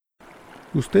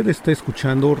Usted está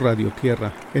escuchando Radio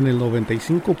Tierra en el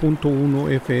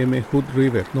 95.1 FM Hood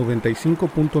River,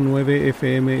 95.9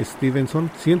 FM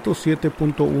Stevenson,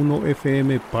 107.1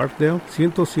 FM Parkdale,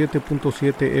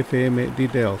 107.7 FM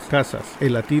Dells, Casas,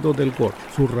 El Latido del Gorge,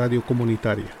 su radio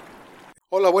comunitaria.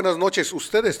 Hola, buenas noches.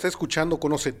 Usted está escuchando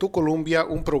Conoce tu Columbia,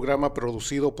 un programa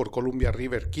producido por Columbia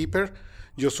River Keeper.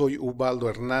 Yo soy Ubaldo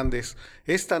Hernández.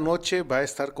 Esta noche va a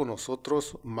estar con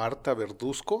nosotros Marta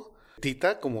Verduzco,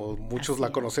 Tita, como muchos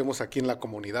la conocemos aquí en la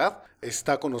comunidad.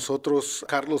 Está con nosotros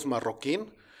Carlos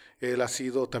Marroquín. Él ha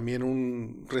sido también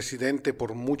un residente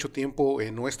por mucho tiempo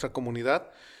en nuestra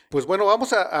comunidad. Pues bueno,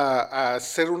 vamos a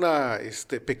hacer una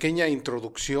pequeña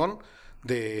introducción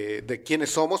de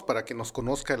quiénes somos para que nos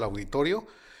conozca el auditorio.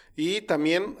 Y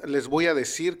también les voy a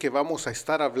decir que vamos a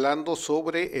estar hablando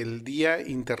sobre el Día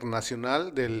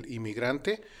Internacional del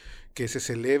Inmigrante, que se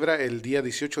celebra el día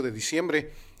 18 de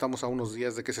diciembre. Estamos a unos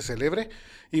días de que se celebre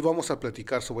y vamos a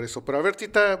platicar sobre eso. Pero a ver,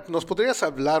 Tita, ¿nos podrías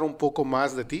hablar un poco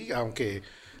más de ti? Aunque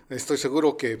estoy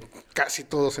seguro que casi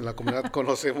todos en la comunidad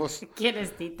conocemos. ¿Quién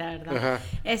es Tita, verdad? Ajá.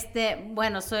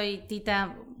 Bueno, soy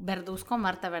Tita Verduzco,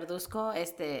 Marta Verduzco.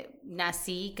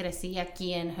 Nací, crecí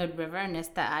aquí en Hood River, en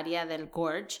esta área del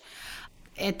Gorge.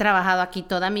 He trabajado aquí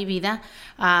toda mi vida.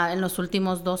 En los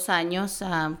últimos 2 años,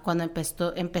 cuando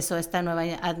empezó esta nueva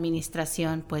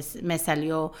administración, pues me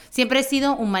salió. Siempre he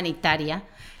sido humanitaria.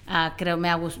 Creo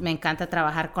me encanta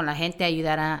trabajar con la gente,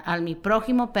 ayudar a mi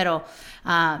prójimo, pero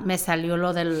me salió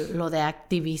lo de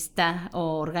activista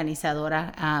o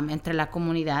organizadora entre la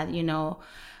comunidad.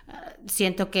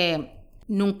 Siento que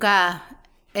nunca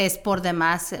es por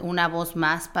demás una voz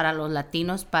más para los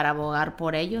latinos, para abogar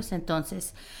por ellos.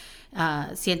 Entonces,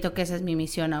 siento que esa es mi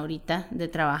misión ahorita, de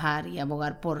trabajar y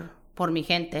abogar por mi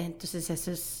gente. Entonces,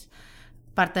 eso es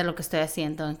parte de lo que estoy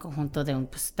haciendo en conjunto de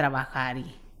trabajar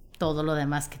y todo lo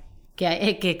demás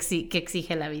que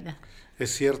exige la vida.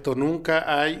 Es cierto,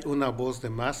 nunca hay una voz de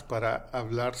más para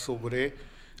hablar sobre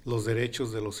los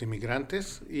derechos de los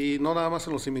inmigrantes, y no nada más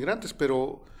en los inmigrantes,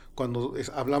 pero cuando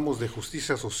hablamos de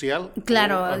justicia social.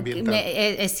 Claro,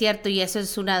 es cierto, y eso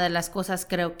es una de las cosas,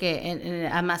 creo que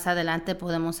más adelante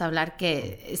podemos hablar,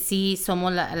 que sí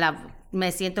somos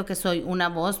me siento que soy una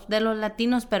voz de los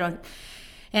latinos, pero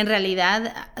en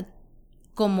realidad,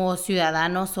 como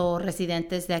ciudadanos o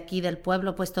residentes de aquí del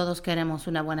pueblo, pues todos queremos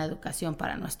una buena educación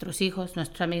para nuestros hijos,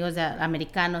 nuestros amigos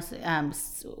americanos,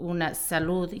 una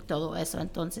salud y todo eso.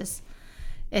 Entonces,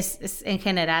 es en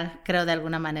general, creo, de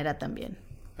alguna manera también.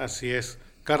 Así es.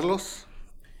 Carlos.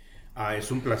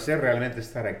 Es un placer realmente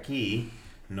estar aquí.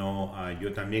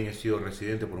 Yo también he sido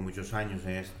residente por muchos años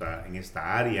en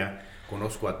esta área.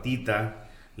 Conozco a Tita,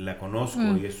 la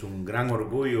conozco y es un gran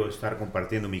orgullo estar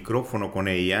compartiendo micrófono con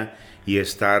ella y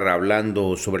estar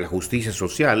hablando sobre la justicia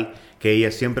social, que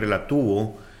ella siempre la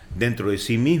tuvo dentro de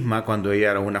sí misma cuando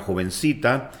ella era una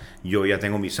jovencita. Yo ya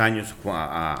tengo mis años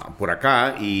por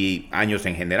acá y años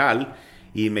en general,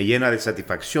 y me llena de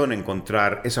satisfacción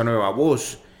encontrar esa nueva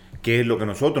voz, que es lo que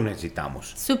nosotros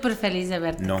necesitamos. Súper feliz de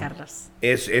verte, Carlos.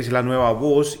 Es la nueva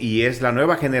voz y es la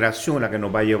nueva generación la que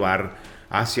nos va a llevar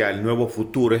hacia el nuevo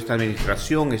futuro. Esta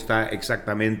administración está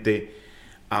exactamente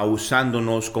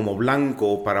usándonos como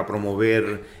blanco para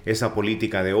promover esa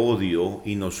política de odio,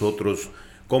 y nosotros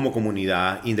como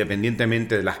comunidad,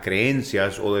 independientemente de las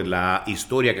creencias o de la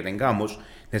historia que tengamos,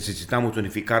 necesitamos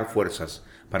unificar fuerzas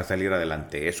para salir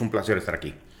adelante. Es un placer estar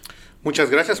aquí. Muchas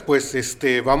gracias. Pues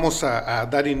vamos a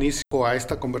dar inicio a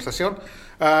esta conversación.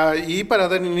 Y para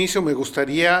dar inicio me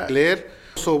gustaría leer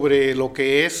sobre lo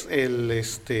que es el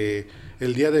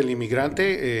Día del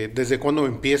Inmigrante, desde cuándo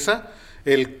empieza.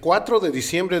 El 4 de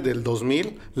diciembre del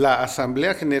 2000, la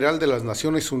Asamblea General de las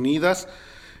Naciones Unidas,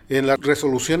 en las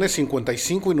resoluciones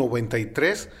 55 y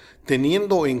 93,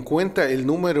 teniendo en cuenta el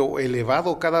número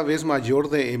elevado cada vez mayor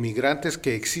de emigrantes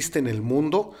que existe en el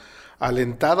mundo,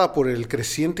 alentada por el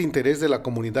creciente interés de la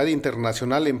comunidad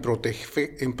internacional en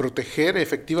proteger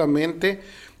efectivamente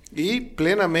y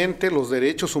plenamente los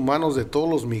derechos humanos de todos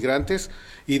los migrantes,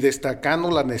 y destacando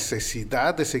la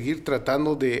necesidad de seguir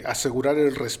tratando de asegurar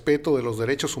el respeto de los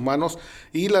derechos humanos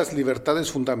y las libertades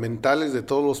fundamentales de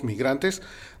todos los migrantes,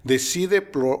 decide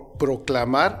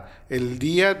proclamar el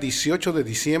día 18 de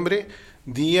diciembre,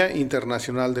 Día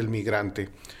Internacional del Migrante.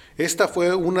 Esta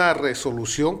fue una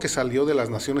resolución que salió de las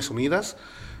Naciones Unidas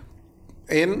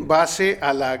en base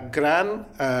a la gran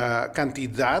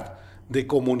cantidad de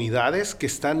comunidades que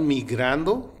están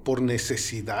migrando por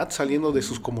necesidad, saliendo de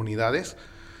sus comunidades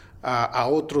a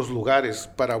otros lugares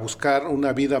para buscar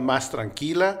una vida más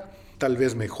tranquila, tal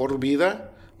vez mejor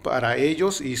vida para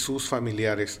ellos y sus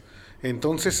familiares.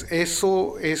 Entonces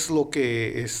eso es lo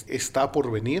que está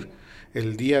por venir.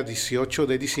 el día 18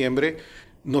 de diciembre.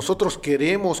 Nosotros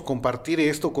queremos compartir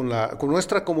esto con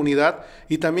nuestra comunidad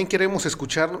y también queremos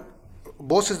escuchar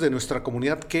voces de nuestra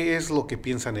comunidad, qué es lo que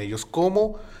piensan ellos,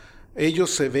 cómo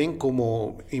ellos se ven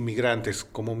como inmigrantes,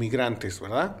 como migrantes,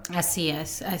 ¿verdad? Así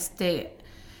es.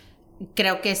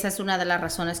 Creo que esa es una de las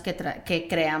razones que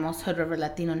creamos Hood River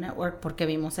Latino Network, porque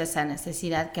vimos esa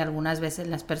necesidad que algunas veces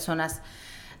las personas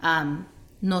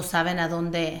no saben a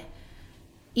dónde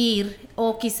ir,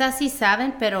 o quizás sí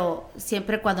saben, pero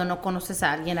siempre cuando no conoces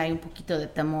a alguien hay un poquito de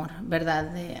temor, ¿verdad?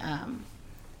 De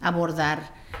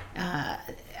abordar,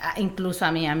 incluso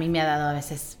a mí me ha dado a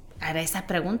veces, ¿haré esa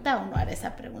pregunta o no haré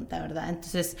esa pregunta, verdad?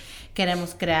 Entonces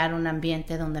queremos crear un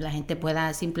ambiente donde la gente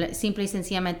pueda simple y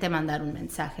sencillamente mandar un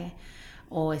mensaje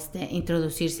o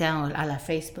introducirse a la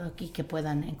Facebook y que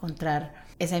puedan encontrar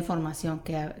esa información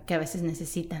que a veces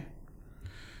necesitan.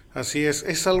 Así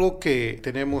es algo que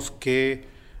tenemos que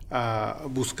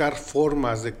buscar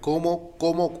formas de cómo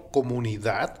como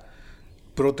comunidad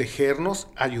protegernos,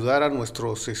 ayudar a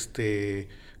nuestros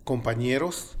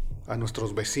compañeros, a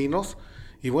nuestros vecinos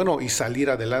y bueno, y salir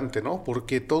adelante, ¿no?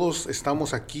 Porque todos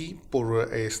estamos aquí por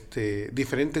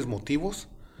diferentes motivos,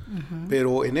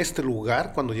 pero en este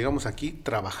lugar, cuando llegamos aquí,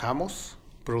 trabajamos,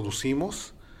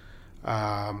 producimos,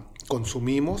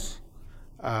 consumimos,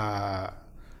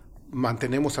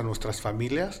 mantenemos a nuestras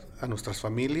familias,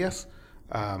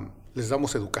 les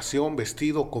damos educación,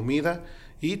 vestido, comida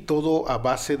y todo a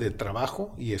base de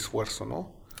trabajo y esfuerzo,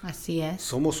 ¿no? Así es.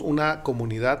 Somos una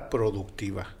comunidad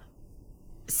productiva.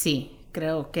 Sí,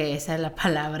 creo que esa es la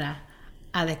palabra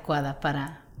adecuada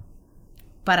para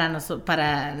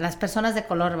las personas de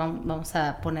color, vamos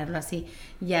a ponerlo así.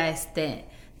 Ya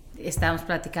estábamos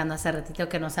platicando hace ratito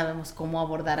que no sabemos cómo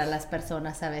abordar a las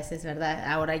personas a veces, ¿verdad?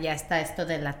 Ahora ya está esto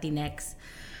de Latinx,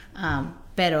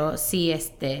 pero sí,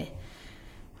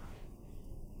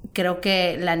 creo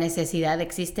que la necesidad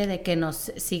existe de que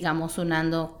nos sigamos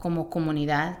unando como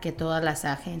comunidad, que todas las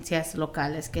agencias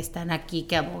locales que están aquí,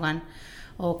 que abogan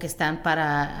o que están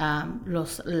para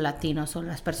los latinos o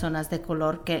las personas de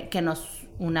color, que nos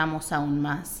unamos aún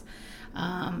más.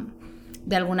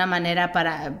 De alguna manera,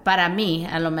 para mí,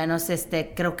 a lo menos,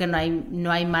 creo que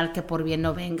no hay mal que por bien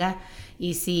no venga.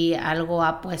 Y si algo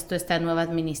ha puesto esta nueva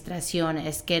administración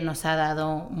es que nos ha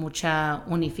dado mucha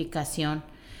unificación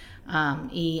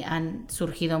y han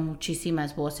surgido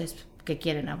muchísimas voces que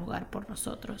quieren abogar por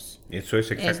nosotros. Eso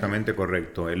es exactamente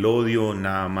correcto. El odio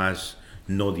nada más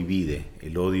no divide,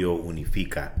 el odio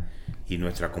unifica, y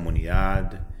nuestra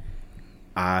comunidad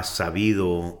ha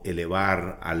sabido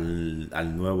elevar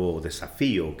al nuevo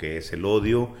desafío que es el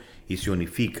odio y se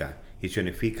unifica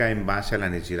en base a la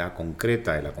necesidad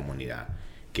concreta de la comunidad,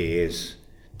 que es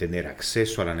tener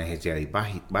acceso a las necesidades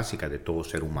básicas de todo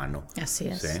ser humano. Así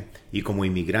es. ¿Sí? Y como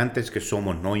inmigrantes que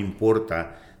somos, no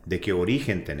importa de qué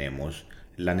origen tenemos,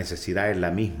 la necesidad es la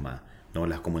misma, ¿no?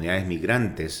 Las comunidades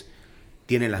migrantes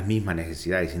tienen las mismas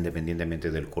necesidades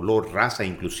independientemente del color, raza,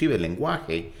 inclusive el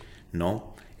lenguaje,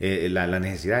 ¿no? Las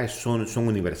necesidades son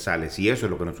universales y eso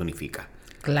es lo que nos unifica.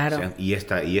 Claro. O sea, y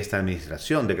esta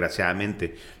administración,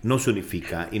 desgraciadamente, nos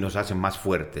unifica y nos hace más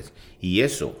fuertes. Y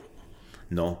eso,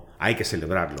 ¿no? Hay que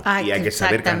celebrarlo y hay que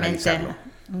saber canalizarlo.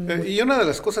 Y una de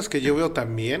las cosas que yo veo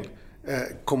también,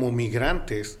 como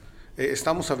migrantes,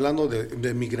 estamos hablando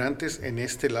de migrantes en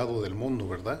este lado del mundo,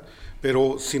 ¿verdad?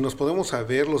 Pero si nos podemos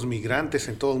ver los migrantes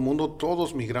en todo el mundo,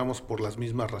 todos migramos por las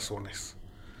mismas razones.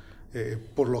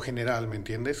 Por lo general, ¿me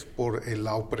entiendes? Por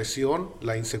la opresión,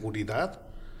 la inseguridad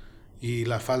y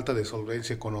la falta de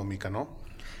solvencia económica, ¿no?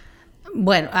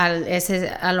 Bueno, ese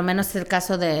a lo menos es el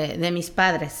caso de mis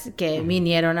padres, que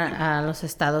vinieron a los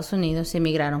Estados Unidos,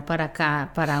 emigraron para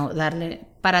acá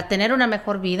para tener una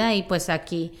mejor vida, y pues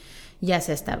aquí ya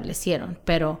se establecieron.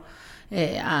 Pero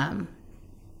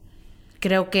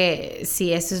creo que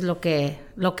sí, eso es lo que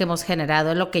hemos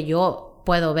generado, es lo que yo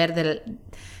puedo ver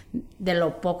de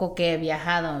lo poco que he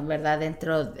viajado, ¿verdad?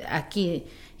 Dentro de aquí,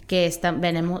 que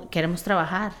queremos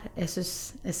trabajar, eso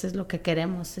es lo que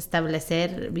queremos,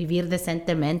 establecer, vivir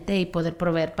decentemente y poder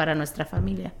proveer para nuestra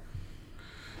familia.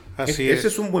 Así es. Ese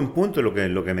es un buen punto lo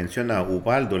que menciona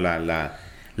Ubaldo.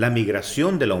 La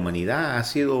migración de la humanidad ha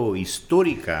sido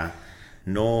histórica,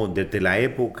 ¿no? Desde la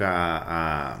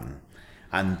época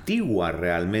antigua,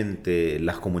 realmente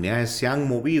las comunidades se han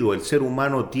movido, el ser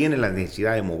humano tiene la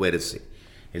necesidad de moverse.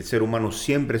 El ser humano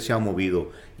siempre se ha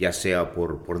movido, ya sea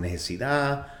por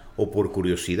necesidad o por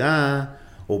curiosidad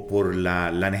o por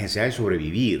la necesidad de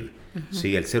sobrevivir.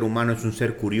 Sí, el ser humano es un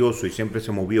ser curioso y siempre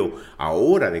se movió.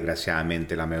 Ahora,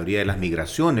 desgraciadamente, la mayoría de las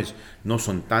migraciones no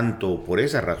son tanto por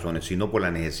esas razones, sino por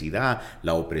la necesidad,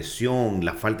 la opresión,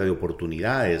 la falta de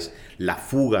oportunidades, la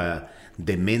fuga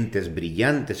de mentes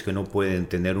brillantes que no pueden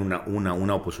tener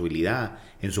una posibilidad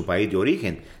en su país de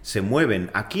origen. Se mueven.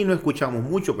 Aquí no escuchamos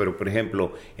mucho, pero por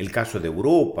ejemplo, el caso de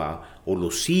Europa o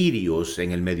los sirios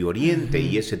en el Medio Oriente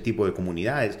y ese tipo de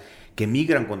comunidades que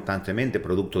migran constantemente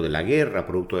producto de la guerra,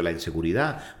 producto de la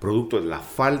inseguridad, producto de la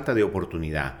falta de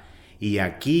oportunidad. Y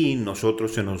aquí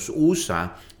nosotros se nos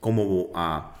usa como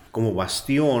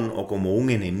bastión o como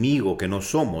un enemigo que no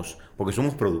somos, porque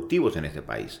somos productivos en este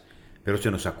país. Pero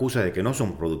se nos acusa de que no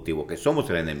somos productivos, que somos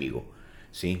el enemigo,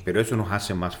 ¿sí? Pero eso nos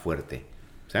hace más fuerte,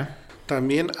 ¿sí?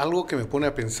 También algo que me pone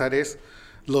a pensar es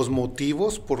los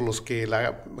motivos por los que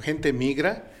la gente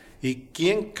migra y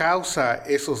quién causa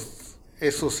esos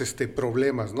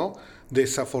problemas, ¿no?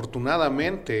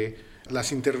 Desafortunadamente,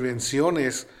 las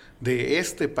intervenciones de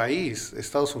este país,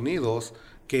 Estados Unidos,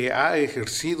 que ha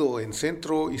ejercido en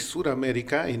Centro y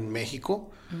Suramérica, en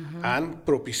México, han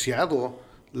propiciado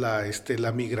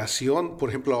la migración. Por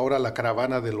ejemplo, ahora la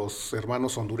caravana de los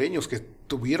hermanos hondureños que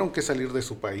tuvieron que salir de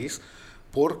su país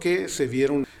porque se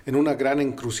vieron en una gran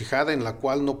encrucijada en la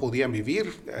cual no podían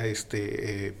vivir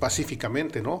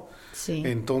pacíficamente, ¿no? Sí.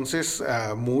 Entonces,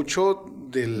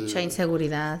 mucha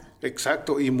inseguridad.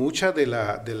 Exacto, y mucha de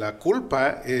la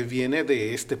culpa viene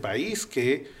de este país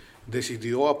que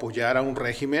decidió apoyar a un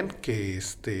régimen que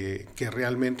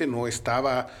realmente no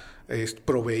estaba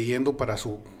proveyendo para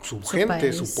su gente,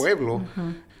 país. Su pueblo,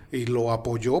 y lo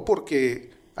apoyó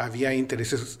porque había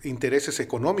intereses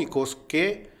económicos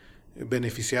que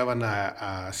beneficiaban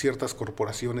a ciertas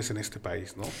corporaciones en este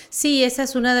país, ¿no? Sí, esa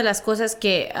es una de las cosas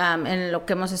que en lo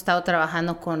que hemos estado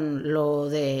trabajando con lo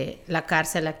de la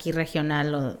cárcel aquí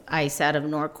regional, ICE out of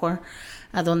Norcore,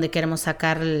 a donde queremos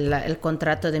sacar el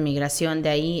contrato de migración de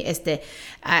ahí.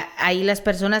 Ahí las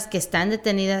personas que están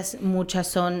detenidas, muchas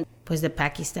son pues de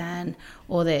Pakistán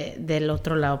o del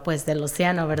otro lado pues del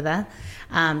océano, ¿verdad?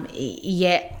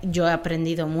 Yo he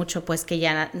aprendido mucho pues que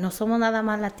ya no somos nada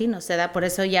más latinos, ¿verdad? Por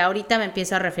eso ya ahorita me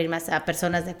empiezo a referir más a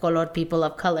personas de color, people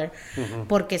of color,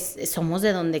 porque somos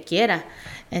de donde quiera.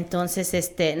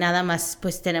 Entonces, nada más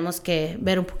pues tenemos que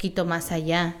ver un poquito más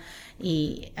allá.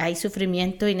 Y hay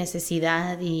sufrimiento y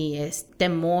necesidad y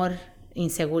temor,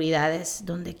 inseguridades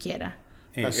donde quiera.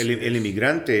 El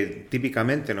inmigrante,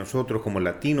 típicamente nosotros como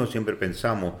latinos siempre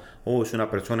pensamos, es una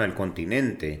persona del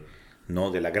continente, ¿no?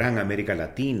 De la gran América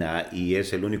Latina, y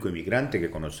es el único inmigrante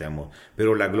que conocemos.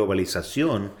 Pero la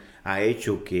globalización ha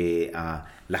hecho que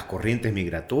las corrientes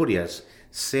migratorias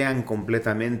sean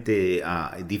completamente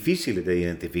difíciles de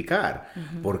identificar.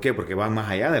 ¿Por qué? Porque van más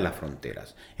allá de las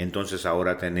fronteras. Entonces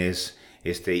ahora tenés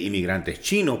inmigrantes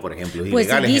chinos, por ejemplo, pues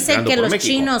ilegales dicen que por los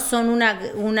México. Chinos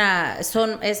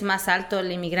son es más alto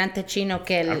el inmigrante chino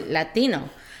que el latino.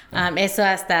 Eso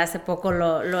hasta hace poco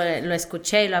lo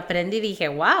escuché y lo aprendí y dije,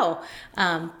 wow,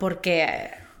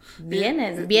 porque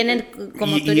vienen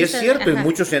como turistas. Y es cierto, y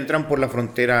muchos entran por la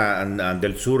frontera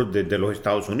del sur de los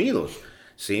Estados Unidos.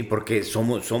 Sí, porque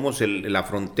somos la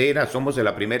frontera, somos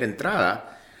la primera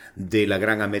entrada de la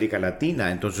gran América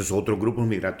Latina. Entonces otros grupos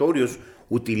migratorios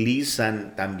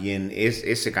utilizan también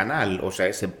ese canal, o sea,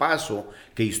 ese paso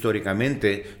que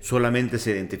históricamente solamente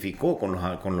se identificó con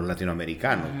los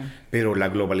latinoamericanos. Pero la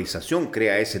globalización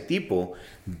crea ese tipo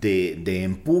de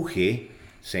empuje,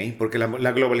 ¿sí? Porque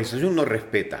la globalización no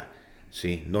respeta,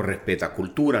 ¿sí? No respeta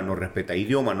cultura, no respeta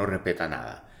idioma, no respeta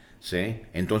nada. ¿Sí?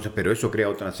 Entonces, pero eso crea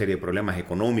otra serie de problemas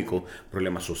económicos,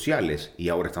 problemas sociales, y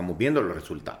ahora estamos viendo los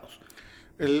resultados.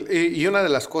 Y una de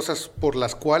las cosas por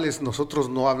las cuales nosotros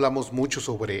no hablamos mucho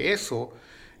sobre eso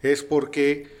es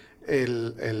porque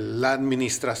la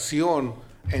administración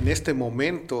en este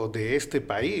momento de este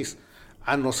país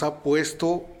nos ha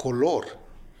puesto color,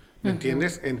 ¿me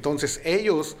entiendes? Entonces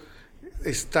ellos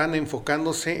están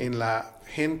enfocándose en la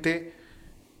gente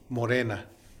morena,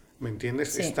 ¿me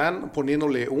entiendes? Sí. Están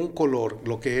poniéndole un color,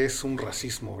 lo que es un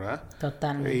racismo, ¿verdad?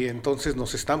 Totalmente. Y entonces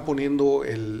nos están poniendo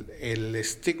el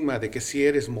estigma de que si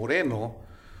eres moreno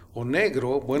o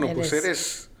negro, bueno, pues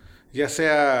eres ya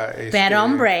sea... Bad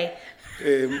hombre.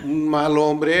 Un mal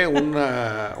hombre, un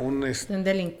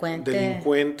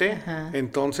delincuente.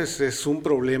 Entonces es un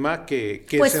problema que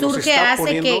pues se nos está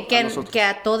poniendo que a nosotros. Que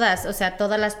a todas, o sea,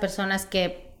 todas las personas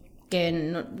que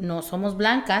no somos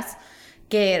blancas,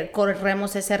 que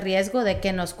corremos ese riesgo de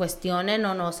que nos cuestionen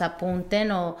o nos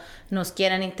apunten o nos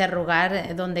quieran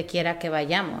interrogar donde quiera que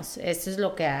vayamos. Eso es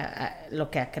lo que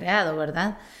ha creado,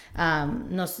 ¿verdad?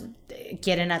 Nos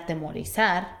quieren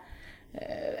atemorizar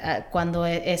cuando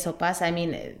eso pasa.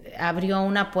 Abrió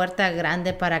una puerta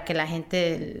grande para que la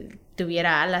gente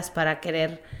tuviera alas para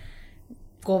querer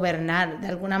gobernar de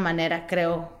alguna manera,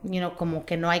 creo, como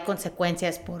que no hay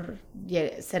consecuencias por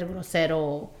ser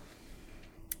grosero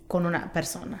con una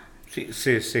persona. Sí,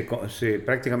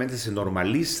 prácticamente se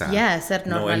normaliza, ser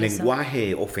 ¿no? El normalizado.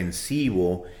 lenguaje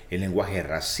ofensivo, el lenguaje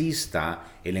racista,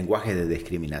 el lenguaje de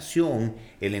discriminación,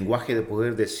 el lenguaje de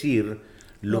poder decir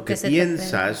lo que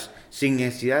piensas sin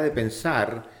necesidad de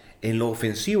pensar en lo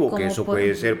ofensivo que eso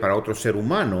puede ser para otro ser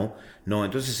humano, ¿no?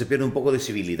 Entonces se pierde un poco de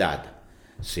civilidad,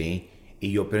 ¿sí?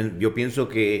 Y yo pienso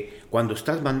que cuando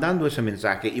estás mandando ese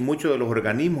mensaje, y muchos de los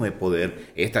organismos de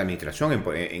poder, esta administración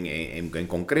en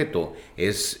concreto,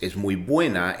 es muy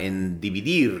buena en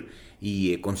dividir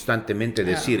y constantemente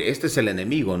decir, este es el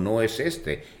enemigo, no es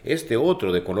este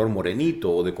otro de color morenito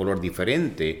o de color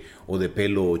diferente o de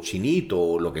pelo chinito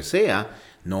o lo que sea,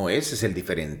 no, ese es el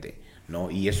diferente, ¿no?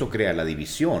 Y eso crea la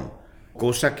división,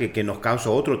 cosa que nos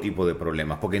causa otro tipo de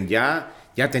problemas, porque ya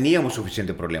teníamos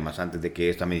suficientes problemas antes de que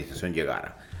esta administración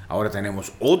llegara. Ahora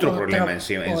tenemos otro problema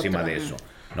encima de eso,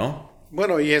 ¿no?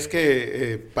 Bueno, y es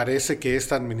que parece que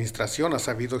esta administración ha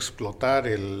sabido explotar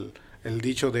el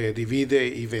dicho de divide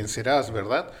y vencerás,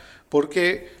 ¿verdad?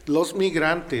 Porque los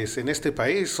migrantes en este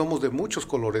país somos de muchos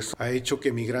colores. Ha hecho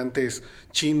que migrantes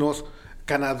chinos,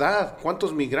 Canadá,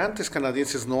 ¿cuántos migrantes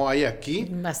canadienses no hay aquí?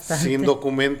 Bastante. Sin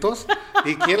documentos?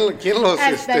 ¿Y quién los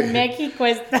hasta en México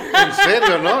está? En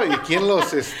serio, ¿no? ¿Y quién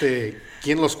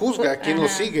los juzga? ¿Quién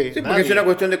los sigue? Sí, porque es una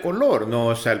cuestión de color, ¿no?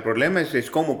 O sea, el problema es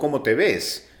cómo te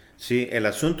ves, ¿sí? El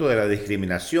asunto de la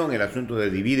discriminación, el asunto de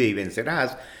divide y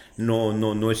vencerás,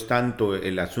 no es tanto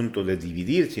el asunto de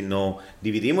dividir, sino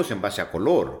dividimos en base a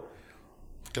color.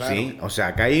 Claro. ¿Sí? O sea,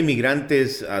 acá hay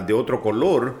inmigrantes de otro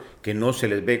color que no se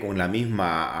les ve con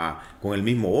con el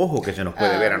mismo ojo que se nos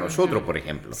puede ver a nosotros, por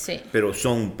ejemplo. Sí. Pero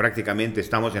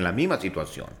estamos en la misma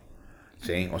situación.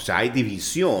 ¿Sí? O sea, hay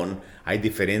división, hay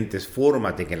diferentes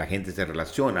formas de que la gente se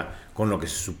relaciona con lo que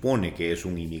se supone que es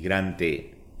un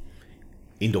inmigrante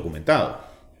indocumentado.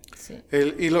 Sí.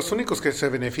 Y los únicos que se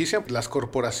benefician, las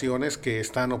corporaciones que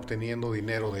están obteniendo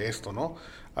dinero de esto, ¿no?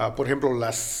 Por ejemplo,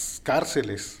 las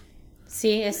cárceles.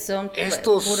 Sí, están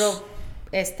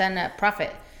a profit.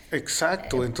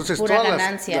 Exacto, entonces pura todas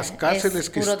ganancia. las cárceles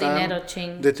que están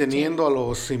deteniendo a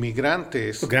los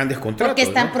inmigrantes. Grandes contratos. Porque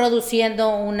están ¿no?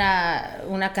 produciendo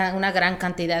una gran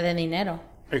cantidad de dinero.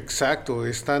 Exacto,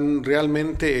 están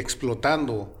realmente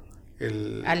explotando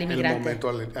el momento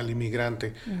al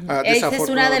inmigrante. Esa es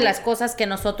una de las cosas que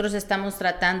nosotros estamos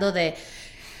tratando de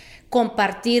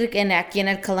compartir aquí en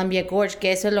el Columbia Gorge,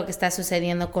 que eso es lo que está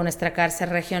sucediendo con nuestra cárcel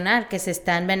regional, que se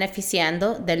están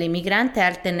beneficiando del inmigrante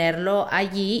al tenerlo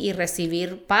allí y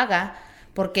recibir paga,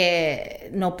 porque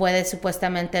no puede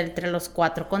supuestamente entre los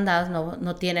 4 condados,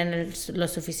 no tienen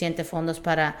los suficientes fondos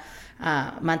para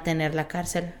mantener la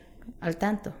cárcel al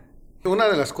tanto. Una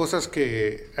de las cosas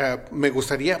que me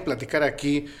gustaría platicar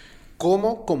aquí,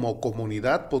 cómo como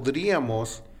comunidad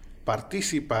podríamos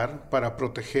participar para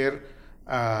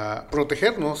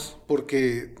protegernos,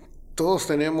 porque todos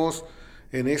tenemos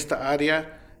en esta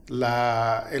área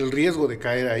el riesgo de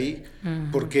caer ahí,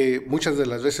 porque muchas de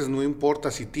las veces no importa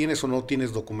si tienes o no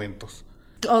tienes documentos.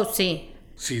 Oh, sí.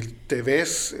 Si te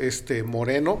ves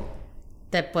moreno,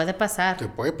 te puede pasar. Te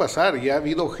puede pasar, y ha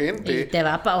habido gente que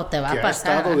ha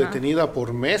estado detenida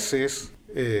por meses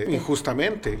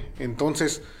injustamente.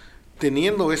 Entonces,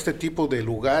 teniendo este tipo de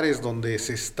lugares donde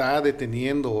se está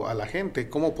deteniendo a la gente,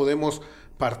 ¿cómo podemos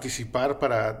participar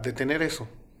para detener eso?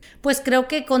 Pues creo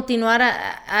que continuar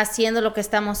haciendo lo que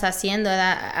estamos haciendo,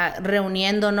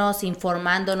 reuniéndonos,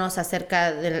 informándonos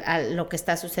acerca de lo que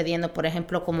está sucediendo, por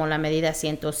ejemplo, como la medida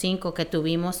 105 que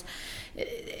tuvimos.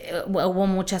 Hubo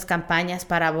muchas campañas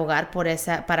para abogar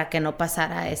para que no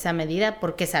pasara esa medida,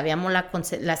 porque sabíamos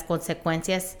las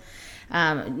consecuencias.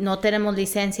 No tenemos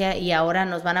licencia y ahora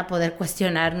nos van a poder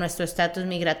cuestionar nuestro estatus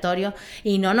migratorio,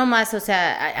 y no nomás, o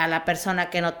sea, a la persona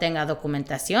que no tenga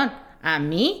documentación, a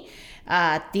mí,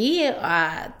 a ti,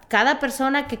 a cada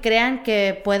persona que crean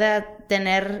que pueda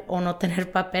tener o no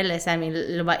tener papeles, a mí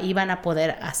iban a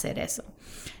poder hacer eso.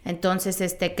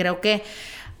 Entonces, creo que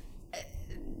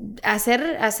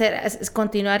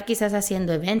continuar quizás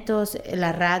haciendo eventos,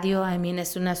 la radio,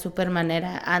 es una super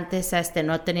manera. Antes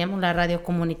no teníamos la radio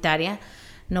comunitaria,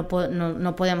 no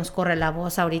podíamos correr la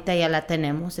voz, ahorita ya la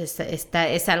tenemos,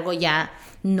 es algo ya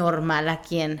normal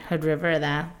aquí en Hood River,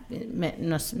 ¿verdad?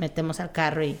 Nos metemos al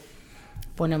carro y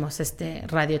ponemos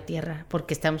radio tierra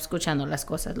porque estamos escuchando las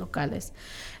cosas locales.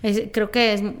 Creo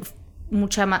que es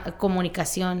mucha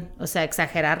comunicación, o sea,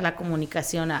 exagerar la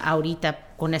comunicación ahorita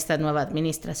con esta nueva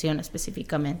administración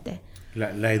específicamente.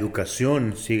 La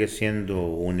educación sigue siendo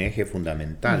un eje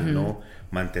fundamental, ¿no?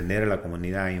 Mantener a la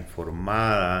comunidad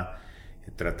informada,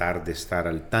 tratar de estar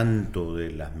al tanto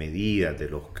de las medidas, de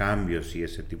los cambios y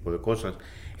ese tipo de cosas.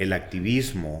 El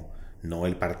activismo no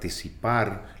el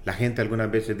participar. La gente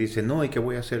algunas veces dice, no, ¿y qué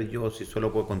voy a hacer yo si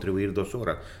solo puedo contribuir 2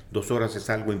 horas? 2 horas es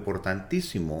algo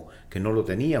importantísimo que no lo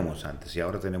teníamos antes y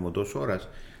ahora tenemos 2 horas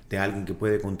de alguien que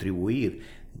puede contribuir,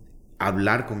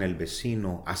 hablar con el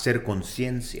vecino, hacer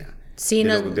conciencia. Sí,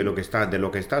 de lo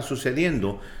que está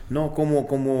sucediendo, no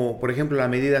como por ejemplo la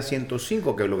medida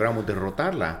 105 que logramos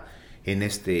derrotarla en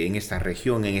esta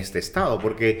región, en este estado,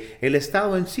 porque el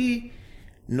estado en sí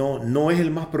no es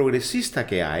el más progresista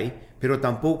que hay, pero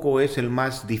tampoco es el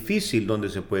más difícil donde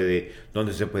se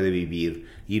puede vivir,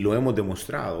 y lo hemos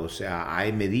demostrado. O sea,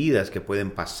 hay medidas que pueden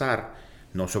pasar,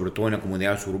 no, sobre todo en las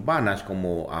comunidades urbanas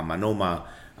como a Manoma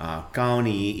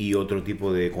County y otro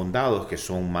tipo de condados que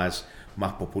son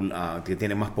que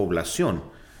tienen más población,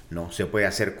 ¿no? Se puede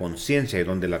hacer conciencia, y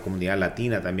donde la comunidad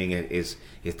latina también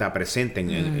está presente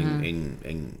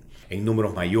en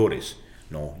números mayores,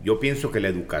 ¿no? Yo pienso que la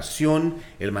educación,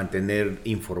 el mantener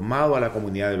informado a la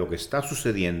comunidad de lo que está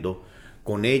sucediendo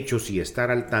con hechos y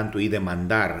estar al tanto y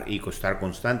demandar y estar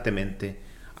constantemente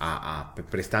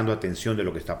prestando atención de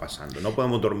lo que está pasando. No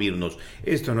podemos dormirnos.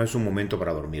 Esto no es un momento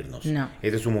para dormirnos. No.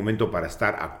 Este es un momento para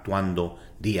estar actuando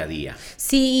día a día.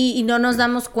 Sí, y no nos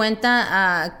damos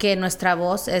cuenta que nuestra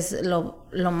voz es lo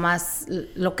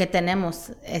que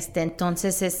tenemos.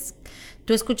 Entonces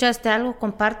tú escuchaste algo,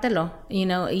 compártelo.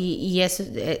 Y eso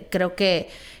creo que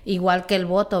igual que el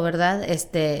voto, ¿verdad?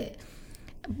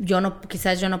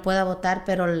 Quizás yo no pueda votar,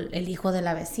 pero el hijo de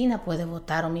la vecina puede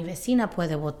votar, o mi vecina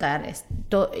puede votar.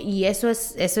 Y eso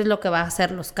es lo que va a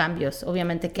hacer los cambios.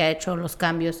 Obviamente que ha hecho los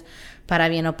cambios para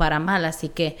bien o para mal. Así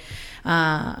que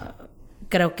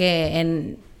creo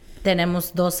que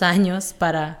tenemos 2 años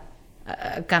para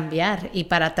cambiar y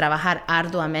para trabajar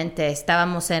arduamente.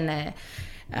 Estábamos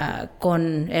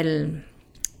con el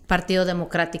Partido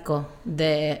Democrático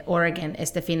de Oregon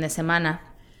este fin de semana,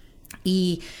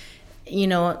 y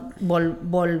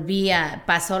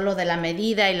pasó lo de la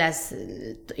medida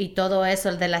y todo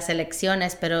eso de las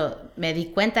elecciones, pero me di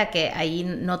cuenta que ahí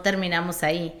no terminamos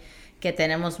ahí, que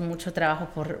tenemos mucho trabajo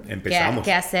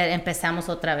que hacer. Empezamos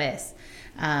otra vez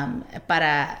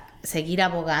para seguir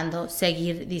abogando,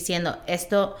 seguir diciendo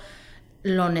esto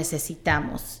lo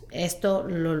necesitamos, esto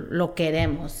lo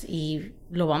queremos y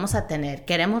lo vamos a tener,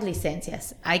 queremos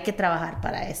licencias, hay que trabajar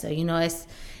para eso,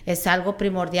 es algo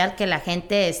primordial que la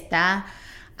gente está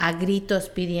a gritos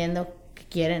pidiendo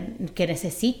que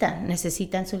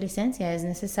necesitan su licencia, es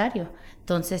necesario.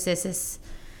 Entonces esa es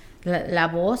la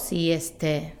voz, y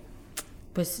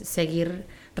pues seguir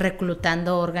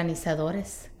reclutando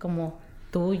organizadores como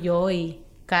tú, yo y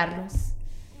Carlos.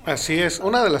 Así es.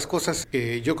 Una de las cosas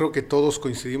que yo creo que todos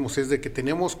coincidimos es de que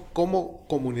como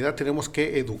comunidad tenemos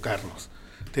que educarnos,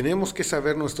 tenemos que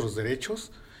saber nuestros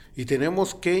derechos y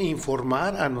tenemos que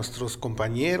informar a nuestros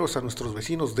compañeros, a nuestros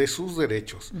vecinos de sus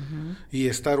derechos y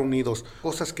estar unidos.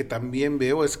 Cosas que también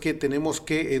veo es que tenemos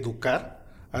que educar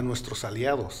a nuestros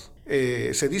aliados.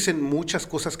 Se dicen muchas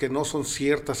cosas que no son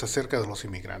ciertas acerca de los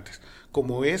inmigrantes,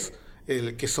 como es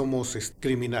el que somos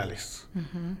criminales,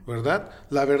 ¿verdad?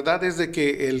 La verdad es de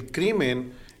que el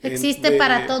crimen existe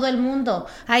para todo el mundo.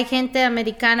 Hay gente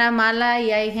americana mala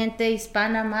y hay gente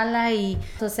hispana mala, y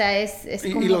o sea, es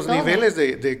como y los todo. Niveles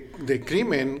de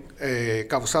crimen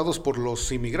causados por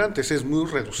los inmigrantes es muy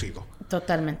reducido.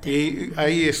 Totalmente. Y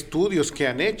hay estudios que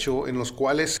han hecho en los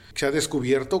cuales se ha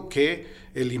descubierto que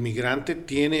el inmigrante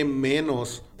tiene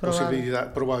menos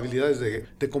probabilidades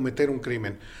de cometer un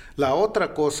crimen. La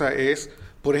otra cosa es,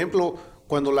 por ejemplo,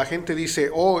 cuando la gente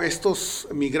dice, estos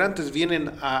migrantes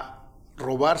vienen a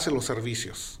robarse los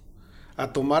servicios,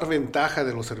 a tomar ventaja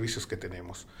de los servicios que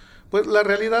tenemos. Pues la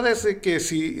realidad es que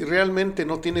si realmente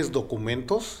no tienes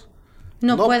documentos,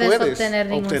 no puedes obtener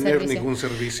ningún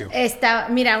servicio.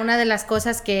 Mira, una de las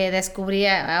cosas que descubrí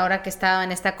ahora que estaba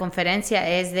en esta conferencia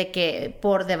es de que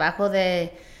por debajo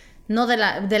de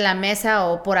la mesa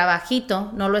o por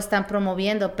abajito, no lo están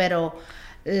promoviendo, pero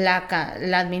la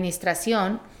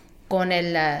administración con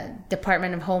el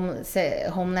Department of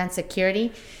Homeland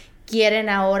Security quieren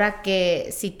ahora que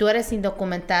si tú eres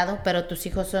indocumentado, pero tus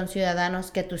hijos son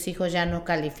ciudadanos, que tus hijos ya no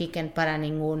califiquen para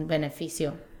ningún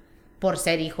beneficio por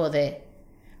ser hijo de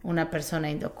una persona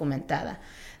indocumentada.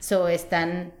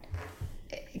 Están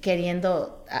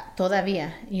queriendo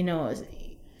todavía,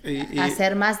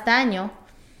 hacer más daño,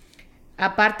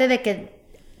 aparte de que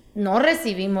no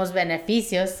recibimos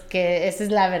beneficios, que esa es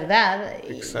la verdad,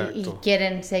 y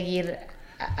quieren seguir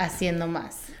haciendo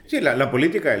más. Sí, la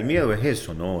política del miedo es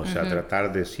eso, ¿no? O sea,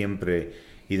 tratar de siempre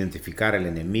identificar al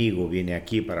enemigo, viene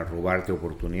aquí para robarte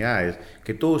oportunidades,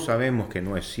 que todos sabemos que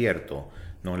no es cierto,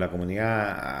 ¿no? La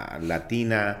comunidad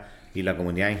latina y la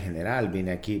comunidad en general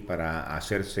viene aquí para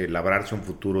labrarse un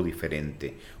futuro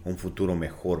diferente, un futuro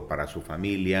mejor para su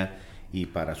familia y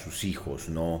para sus hijos,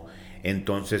 ¿no?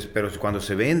 Entonces, pero cuando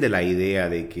se vende la idea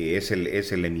de que es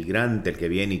el emigrante el que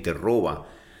viene y te roba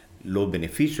los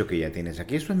beneficios que ya tienes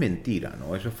aquí, eso es mentira,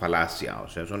 ¿no? Eso es falacia, o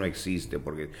sea, eso no existe,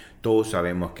 porque todos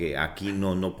sabemos que aquí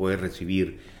no puedes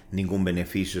recibir ningún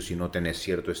beneficio si no tenés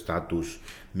cierto estatus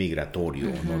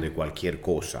migratorio, ¿no? De cualquier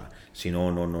cosa, si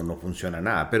no funciona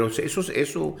nada. Pero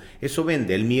eso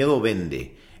vende, el miedo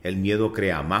vende, el miedo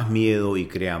crea más miedo y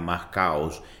crea más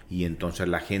caos, y entonces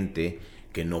la gente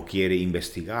que no quiere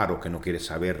investigar o que no quiere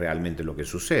saber realmente lo que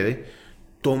sucede,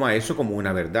 toma eso como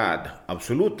una verdad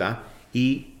absoluta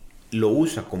y lo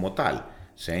usa como tal,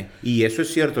 ¿sí? Y eso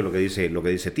es cierto lo que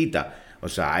dice Tita. O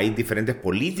sea, hay diferentes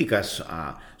políticas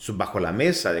bajo la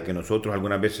mesa de que nosotros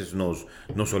algunas veces nos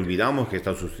olvidamos que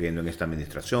está sucediendo en esta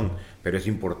administración, pero es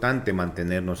importante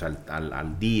mantenernos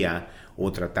al día o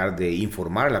tratar de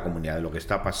informar a la comunidad de lo que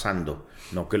está pasando,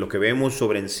 ¿no? Que lo que vemos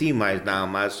sobre encima es nada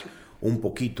más un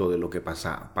poquito de lo que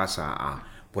pasa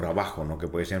por abajo, ¿no? Que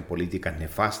puede ser políticas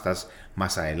nefastas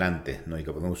más adelante, ¿no? Y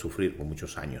que podemos sufrir por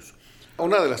muchos años.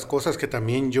 Una de las cosas que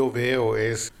también yo veo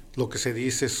es lo que se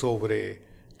dice sobre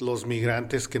los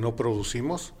migrantes que no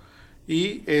producimos,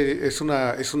 y es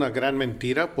una gran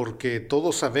mentira, porque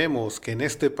todos sabemos que en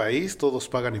este país todos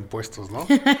pagan impuestos, ¿no?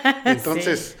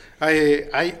 Entonces, sí.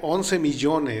 hay 11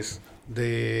 millones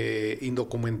de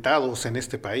indocumentados en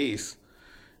este país,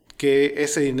 que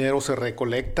ese dinero se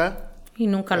recolecta y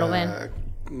nunca lo ven.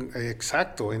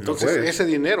 Exacto. Entonces, ese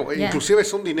dinero, inclusive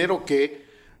es un dinero que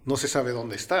no se sabe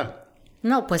dónde está.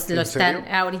 No, pues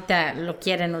ahorita lo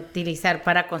quieren utilizar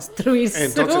para construir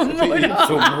su muro.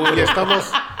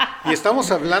 Y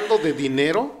estamos hablando de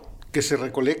dinero que se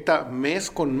recolecta mes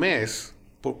con mes,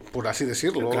 por así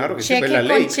decirlo. Claro que cheque la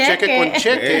ley. Cheque con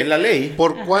cheque. Es la ley.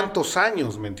 ¿Por cuántos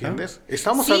años, me entiendes?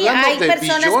 Estamos hablando de billones de dólares.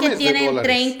 Sí, hay personas que tienen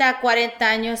 30, 40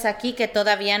 años aquí que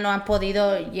todavía no han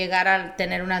podido llegar a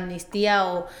tener una amnistía,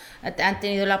 o han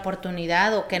tenido la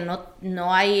oportunidad, o que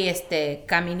no hay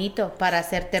caminito para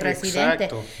hacerte residente.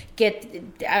 Exacto. Que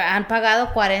han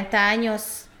pagado 40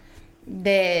 años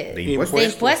de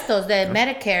impuestos, de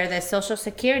Medicare, de Social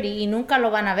Security, y nunca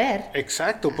lo van a ver.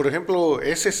 Exacto. Por ejemplo,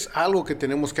 ese es algo que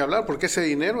tenemos que hablar, porque ese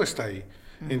dinero está ahí.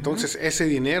 Entonces, ese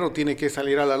dinero tiene que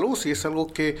salir a la luz, y es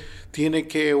algo que tiene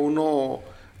que uno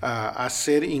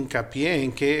hacer hincapié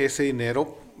en que ese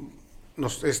dinero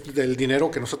es del dinero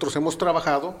que nosotros hemos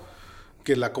trabajado,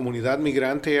 que la comunidad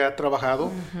migrante ha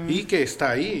trabajado, y que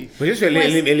está ahí. Pues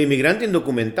el inmigrante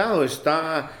indocumentado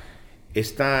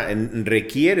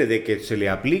requiere de que se le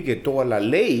aplique toda la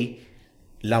ley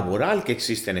laboral que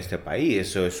existe en este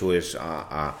país. Eso es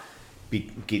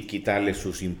quitarle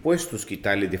sus impuestos,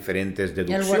 quitarle diferentes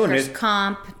deducciones. El workers'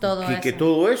 comp, todo eso. Que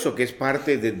todo eso, que es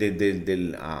parte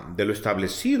de lo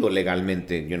establecido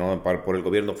legalmente, por el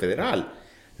gobierno federal,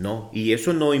 ¿no? Y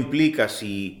eso no implica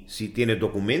si tienes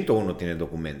documento o no tienes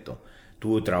documento.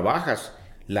 Tú trabajas.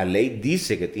 La ley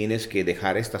dice que tienes que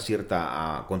dejar esta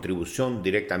cierta contribución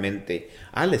directamente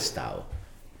al Estado,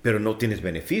 pero no tienes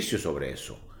beneficios sobre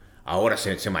eso. Ahora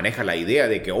se maneja la idea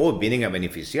de que vienen a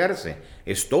beneficiarse.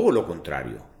 Es todo lo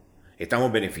contrario. Estamos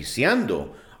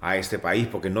beneficiando a este país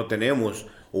porque no tenemos,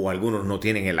 o algunos no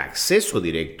tienen el acceso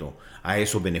directo a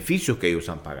esos beneficios que ellos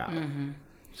han pagado.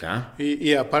 ¿Ya?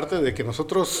 Y aparte de que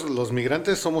nosotros los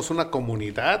migrantes somos una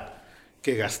comunidad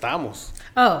que gastamos.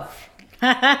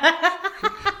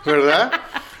 ¿Verdad?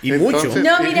 Y entonces, mucho.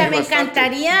 No, mira, me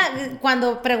encantaría,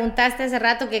 cuando preguntaste hace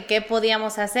rato que qué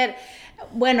podíamos hacer.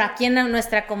 Bueno, aquí en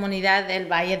nuestra comunidad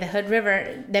del Valle de Hood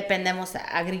River dependemos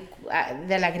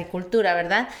de la agricultura,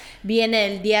 ¿verdad? Viene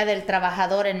el Día del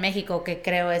Trabajador en México, que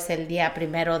creo es el día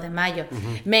 1 de mayo.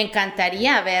 Me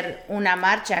encantaría ver una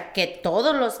marcha que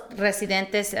todos los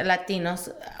residentes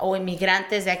latinos o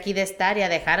inmigrantes de aquí de esta área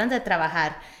dejaran de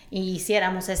trabajar y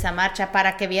hiciéramos esa marcha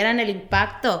para que vieran el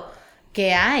impacto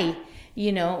que hay,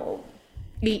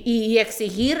 y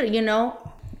exigir,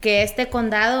 que este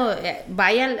condado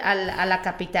vaya a la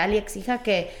capital y exija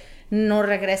que nos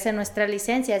regrese nuestras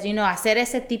licencias, hacer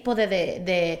ese tipo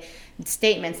de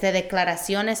statements, de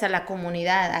declaraciones a la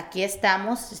comunidad. Aquí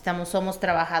somos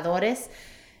trabajadores.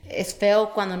 Es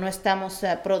feo cuando no estamos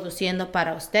produciendo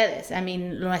para ustedes.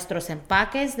 Nuestros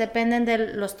empaques dependen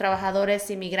de los trabajadores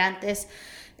inmigrantes,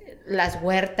 las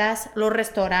huertas, los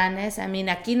restaurantes.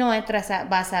 Aquí no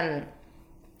vas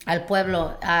al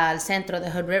pueblo, al centro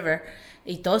de Hood River,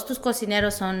 y todos tus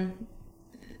cocineros son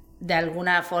de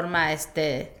alguna forma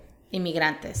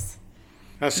inmigrantes.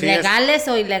 legales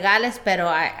o ilegales, pero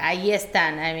ahí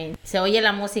están. I mean, se oye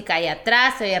la música ahí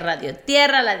atrás, se oye Radio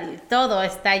Tierra, todo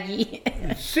está allí.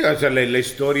 Sí, o sea, la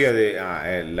historia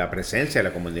de la presencia de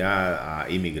la comunidad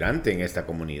inmigrante en esta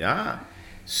comunidad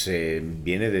se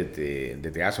viene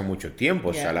desde hace mucho tiempo.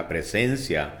 O sea, la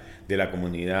presencia de la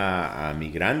comunidad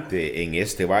migrante en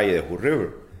este valle de Hood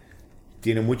River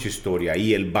tiene mucha historia,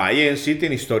 y el valle en sí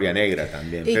tiene historia negra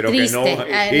también, y pero triste,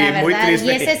 que no, y muy triste,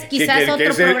 y ese es quizás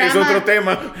otro programa, es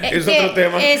otro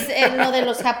tema, es lo de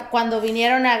los cuando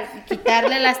vinieron a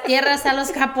quitarle las tierras a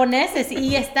los japoneses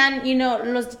y están,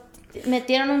 los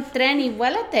metieron un tren y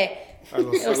vuélate. A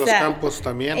los campos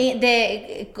también.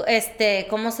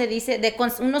 ¿Cómo se dice?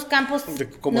 Unos campos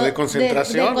de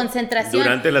concentración. De concentración.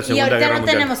 Durante la Segunda Guerra Mundial. Y ahorita no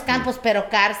tenemos campos, pero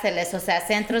cárceles, o sea,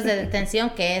 centros de detención,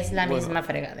 que es la misma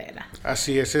fregadera.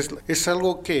 Así es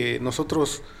algo que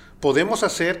nosotros podemos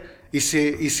hacer y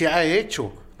se ha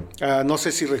hecho. No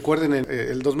sé si recuerden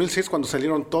el 2006 cuando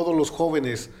salieron todos los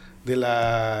jóvenes de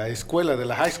la escuela, de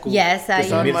la high school, que estaban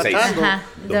 2006. matando. Ajá,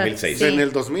 2006. Sí. En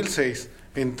el 2006.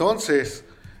 Entonces,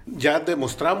 ya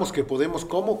demostramos que podemos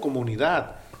como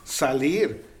comunidad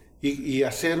salir y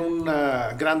hacer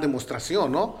una gran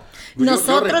demostración, ¿no?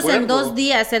 Nosotros en 2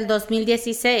 días, el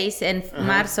 2016, en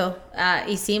marzo,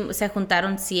 se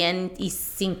juntaron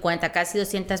 150, casi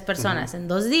 200 personas en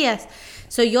 2 días.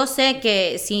 Yo sé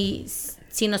que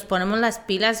si nos ponemos las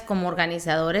pilas como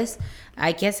organizadores,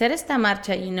 hay que hacer esta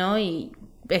marcha, y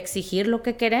exigir lo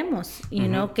que queremos,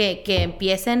 que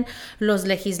empiecen los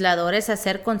legisladores a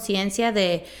hacer conciencia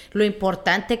de lo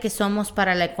importante que somos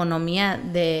para la economía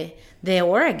de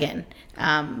Oregon,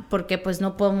 porque pues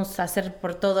no podemos hacer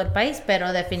por todo el país,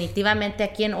 pero definitivamente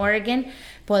aquí en Oregon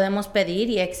podemos pedir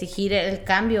y exigir el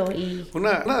cambio.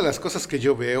 Una de las cosas que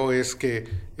yo veo es que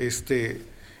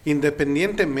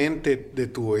independientemente de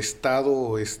tu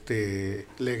estado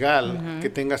legal que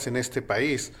tengas en este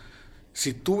país,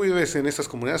 si tú vives en estas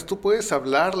comunidades, tú puedes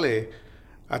hablarle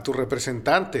a tu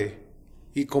representante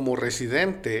y como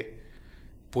residente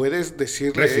puedes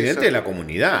decirle... Residente de la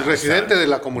comunidad. Residente de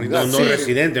la comunidad. No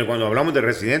residente. Cuando hablamos de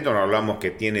residente no hablamos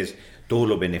que tienes todos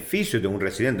los beneficios de un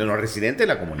residente. No, residente de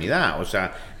la comunidad. O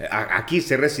sea, aquí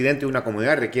ser residente de una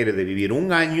comunidad requiere de vivir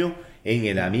 1 año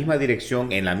en la misma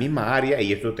dirección, en la misma área,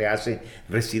 y esto te hace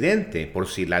residente, por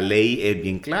si la ley es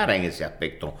bien clara en ese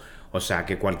aspecto. O sea,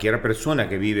 que cualquier persona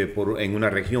que vive en una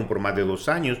región por más de 2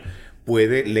 años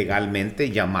puede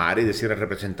legalmente llamar y decir al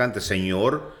representante,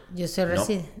 señor... Yo soy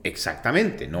residente.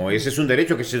 Exactamente. No, ese es un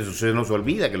derecho que se nos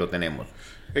olvida que lo tenemos.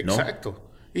 Exacto.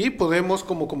 ¿No? Y podemos,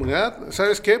 como comunidad,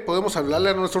 ¿sabes qué? Podemos hablarle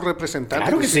a nuestro representante.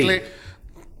 Claro que decirle,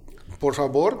 por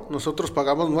favor, nosotros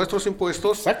pagamos nuestros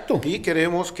impuestos. Exacto. Y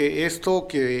queremos que esto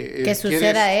que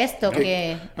suceda esto,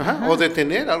 o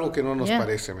detener algo que no nos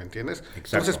parece, ¿me entiendes?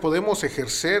 Exacto. Entonces podemos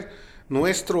ejercer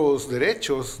nuestros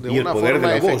derechos de una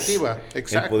forma efectiva.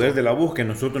 Exacto. El poder de la voz que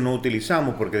nosotros no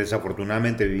utilizamos porque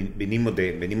desafortunadamente venimos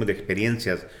de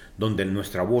experiencias donde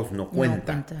nuestra voz no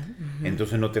cuenta.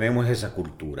 Entonces no tenemos esa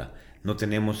cultura, no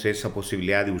tenemos esa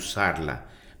posibilidad de usarla.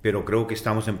 Pero creo que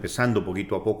estamos empezando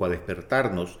poquito a poco a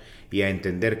despertarnos y a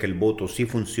entender que el voto sí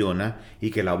funciona y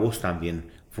que la voz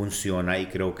también funciona, y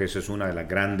creo que eso es uno de los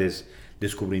grandes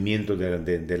descubrimientos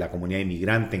de la comunidad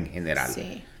inmigrante en general.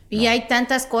 Sí. Y hay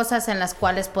tantas cosas en las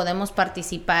cuales podemos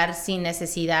participar sin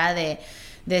necesidad de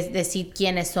decir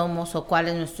quiénes somos o cuál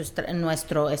es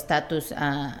nuestro estatus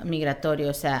migratorio.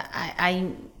 O sea,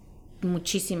 hay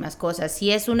muchísimas cosas.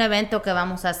 Si es un evento que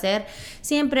vamos a hacer,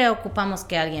 siempre ocupamos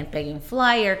que alguien pegue un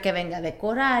flyer, que venga a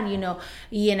decorar,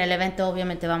 y en el evento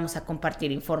obviamente vamos a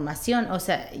compartir información. O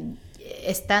sea,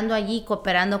 estando allí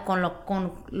cooperando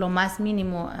con lo más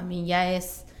mínimo, a mí ya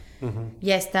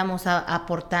estamos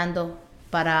aportando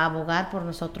para abogar por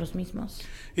nosotros mismos.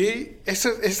 Y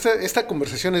esta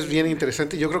conversación es bien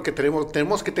interesante. Yo creo que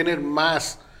tenemos que tener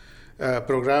más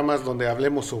programas donde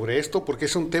hablemos sobre esto, porque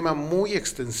es un tema muy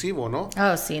extensivo, ¿no?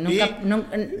 Oh, sí, nunca.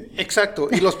 Exacto,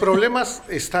 y los problemas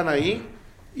están ahí,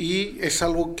 y es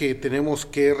algo que tenemos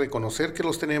que reconocer que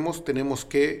los tenemos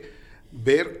que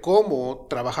ver cómo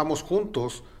trabajamos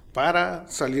juntos para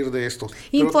salir de esto.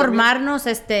 Informarnos,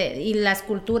 y las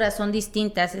culturas son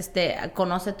distintas.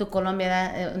 Conoce tu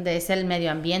Colombia, donde es el medio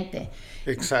ambiente.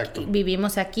 Exacto.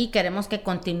 Vivimos aquí, queremos que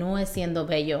continúe siendo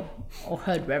bello, o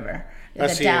Hood River,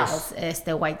 Así Dalles,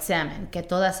 White Salmon, que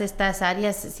todas estas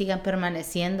áreas sigan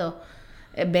permaneciendo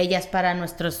bellas para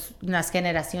las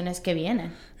generaciones que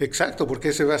vienen. Exacto, porque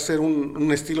ese va a ser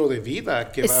un estilo de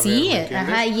vida que va a haber. Sí,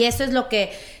 y eso es lo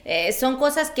que son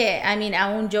cosas que,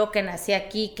 aún yo que nací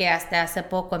aquí, que hasta hace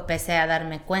poco empecé a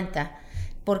darme cuenta.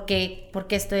 ¿Por qué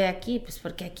estoy aquí? Pues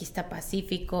porque aquí está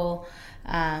pacífico,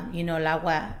 El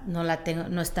agua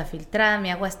no está filtrada,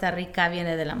 mi agua está rica,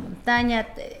 viene de la montaña.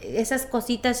 Esas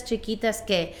cositas chiquitas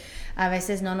que a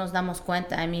veces no nos damos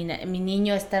cuenta. Mi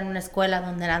niño está en una escuela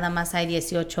donde nada más hay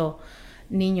 18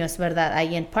 niños, ¿verdad?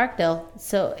 Ahí en Parkdale.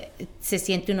 Se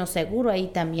siente uno seguro ahí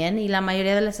también, y la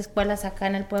mayoría de las escuelas acá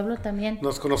en el pueblo también.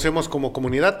 Nos conocemos como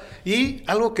comunidad, y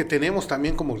algo que tenemos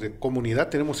también como de comunidad,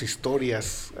 tenemos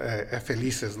historias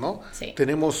felices, ¿no? Sí.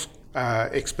 Tenemos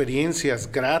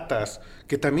experiencias gratas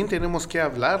que también tenemos que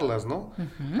hablarlas, ¿no?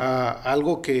 Uh-huh.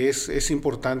 Algo que es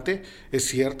importante, es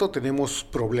cierto, tenemos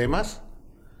problemas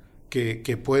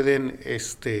que pueden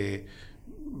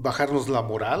bajarnos la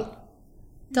moral.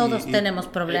 Todos tenemos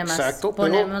problemas. Exacto.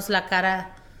 Ponemos la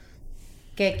cara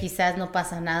que quizás no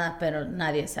pasa nada, pero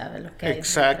nadie sabe lo que hay.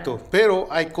 Exacto. Pero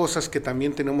hay cosas que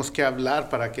también tenemos que hablar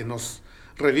para que nos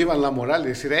revivan la moral y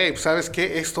decir, hey, ¿sabes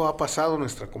qué? Esto ha pasado en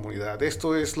nuestra comunidad.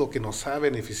 Esto es lo que nos ha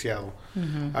beneficiado.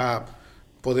 Uh-huh.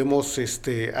 Podemos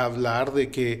hablar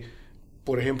de que,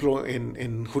 por ejemplo,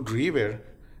 en Hood River,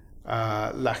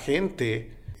 la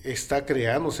gente está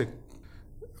creándose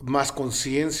más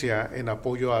conciencia en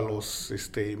apoyo a los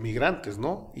inmigrantes,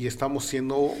 ¿no? Y estamos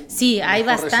siendo sí, hay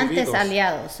bastantes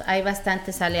aliados,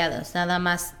 nada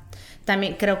más.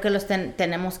 También creo que los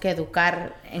tenemos que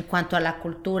educar en cuanto a la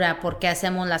cultura, por qué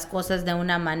hacemos las cosas de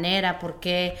una manera, por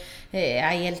qué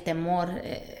hay el temor,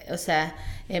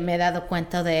 me he dado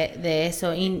cuenta de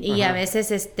eso, y a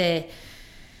veces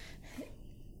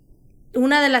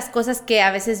una de las cosas que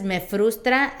a veces me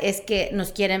frustra es que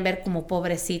nos quieren ver como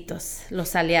pobrecitos,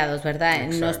 los aliados, ¿verdad?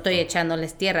 Exacto. No estoy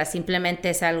echándoles tierra, simplemente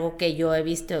es algo que yo he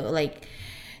visto,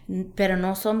 pero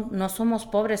no somos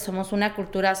pobres, somos una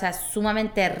cultura,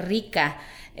 sumamente rica,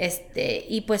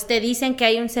 y pues te dicen que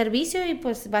hay un servicio y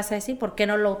pues vas a decir, ¿por qué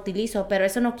no lo utilizo? Pero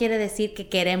eso no quiere decir que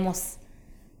queremos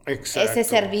exacto. ese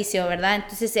servicio, ¿verdad?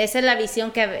 Entonces esa es la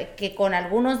visión que con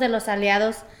algunos de los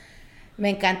aliados me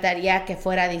encantaría que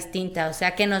fuera distinta, o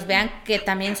sea, que nos vean que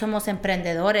también somos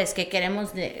emprendedores, que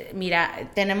queremos,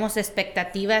 tenemos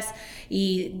expectativas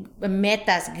y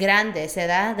metas grandes,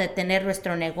 ¿verdad? De tener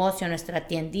nuestro negocio, nuestra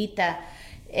tiendita,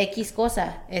 X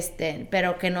cosa,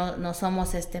 pero que no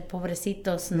somos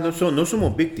pobrecitos, ¿no? No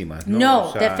somos víctimas, ¿no?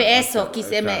 No,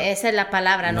 esa es la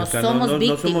palabra, no somos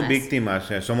víctimas. No somos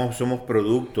víctimas, somos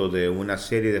producto de una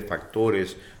serie de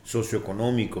factores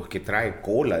socioeconómicos que trae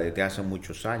cola desde hace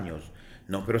muchos años.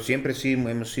 No, pero siempre sí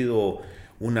hemos sido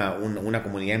una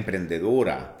comunidad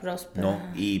emprendedora, próspera, ¿no?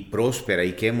 Y próspera,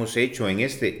 y que hemos hecho en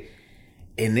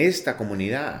esta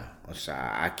comunidad. O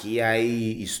sea, aquí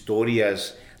hay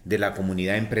historias de la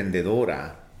comunidad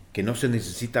emprendedora que no se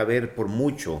necesita ver por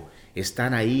mucho,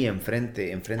 están ahí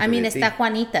enfrente de ti. Está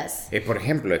Juanitas. Por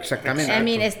ejemplo, exactamente.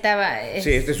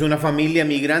 Sí, esta es una familia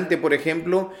migrante, por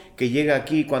ejemplo, que llega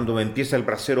aquí cuando empieza el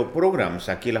Bracero Programs,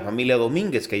 aquí la familia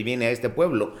Domínguez, que viene a este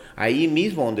pueblo, ahí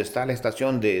mismo donde está la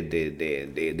estación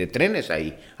de trenes,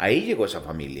 ahí llegó esa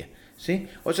familia, ¿sí?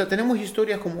 O sea, tenemos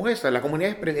historias como esta, la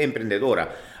comunidad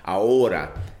emprendedora.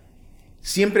 Ahora,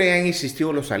 siempre han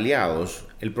existido los aliados,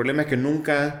 el problema es que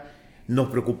nunca nos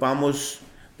preocupamos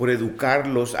por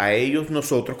educarlos a ellos,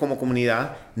 nosotros como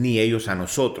comunidad, ni ellos a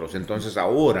nosotros. Entonces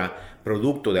ahora,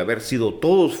 producto de haber sido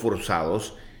todos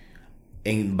forzados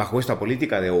bajo esta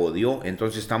política de odio,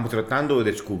 entonces estamos tratando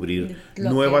de descubrir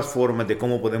nuevas formas de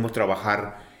cómo podemos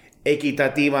trabajar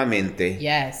equitativamente,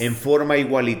 en forma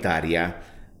igualitaria,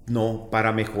 ¿no?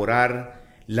 Para mejorar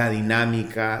la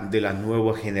dinámica de las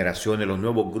nuevas generaciones, los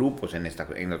nuevos grupos en nuestra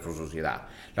sociedad.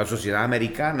 La sociedad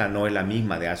americana no es la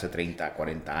misma de hace 30,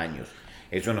 40 años.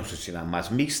 Es una sociedad más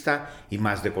mixta y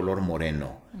más de color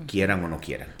moreno, quieran o no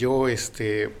quieran. Yo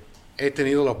he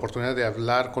tenido la oportunidad de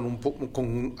hablar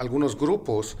con algunos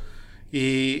grupos,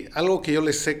 y algo que yo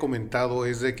les he comentado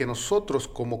es de que nosotros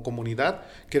como comunidad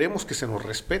queremos que se nos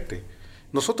respete.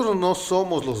 Nosotros no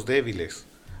somos los débiles,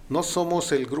 no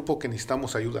somos el grupo que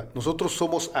necesitamos ayuda, nosotros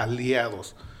somos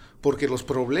aliados, porque los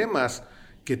problemas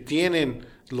que tienen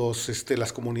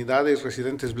las comunidades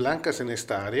residentes blancas en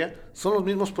esta área son los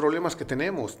mismos problemas que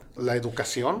tenemos: la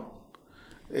educación,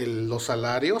 los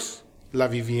salarios, la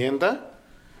vivienda.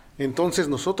 Entonces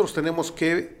nosotros tenemos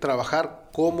que trabajar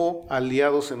como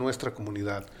aliados en nuestra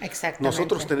comunidad. Exactamente.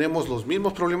 Nosotros tenemos los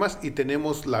mismos problemas y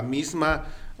tenemos la misma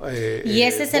y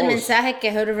ese es voz. El mensaje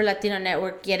que Hood River Latino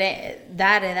Network quiere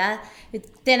dar, ¿verdad?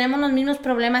 Tenemos los mismos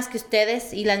problemas que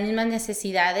ustedes y las mismas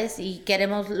necesidades, y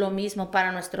queremos lo mismo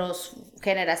para nuestras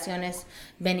generaciones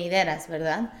venideras,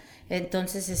 ¿verdad?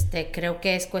 Entonces, creo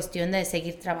que es cuestión de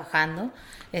seguir trabajando,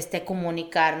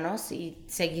 comunicarnos y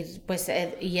seguir, pues,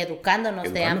 y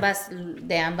educándonos de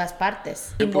ambas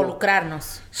partes,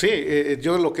 involucrarnos. Sí,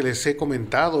 yo lo que les he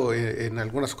comentado en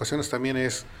algunas ocasiones también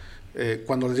es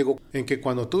cuando les digo en que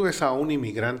cuando tú ves a un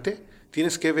inmigrante,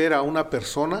 tienes que ver a una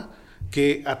persona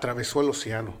que atravesó el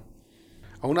océano,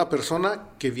 a una persona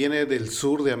que viene del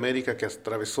sur de América, que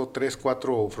atravesó 3,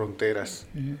 4 fronteras.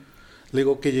 Le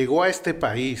digo que llegó a este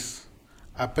país,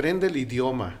 aprende el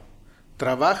idioma,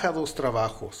 trabaja 2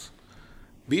 trabajos,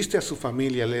 viste a su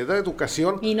familia, le da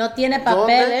educación. Y no tiene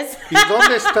papeles. ¿Y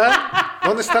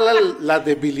dónde está la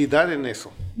debilidad en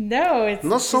eso?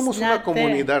 No somos una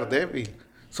comunidad débil.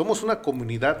 Somos una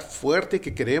comunidad fuerte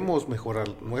que queremos mejorar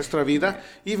nuestra vida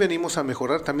y venimos a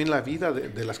mejorar también la vida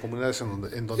de las comunidades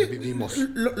en donde vivimos.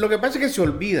 Lo que pasa es que se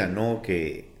olvida, ¿no?,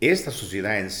 que esta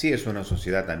sociedad en sí es una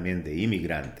sociedad también de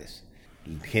inmigrantes.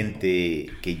 Gente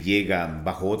que llega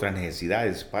bajo otras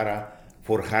necesidades para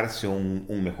forjarse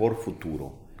un mejor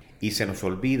futuro. Y se nos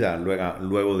olvida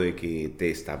luego de que te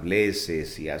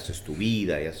estableces y haces tu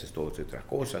vida y haces todas otras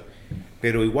cosas.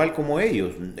 Pero igual como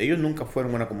ellos nunca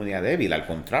fueron una comunidad débil, al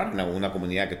contrario, una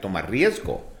comunidad que toma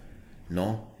riesgo,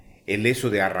 ¿no? El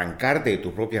hecho de arrancarte de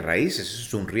tus propias raíces, eso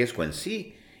es un riesgo en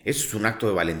sí. Eso es un acto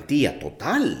de valentía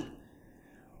total.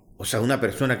 O sea, una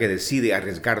persona que decide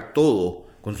arriesgar todo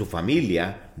con su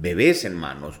familia, bebés en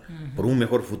manos, por un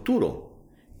mejor futuro.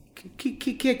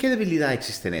 ¿Qué debilidad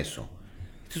existe en eso?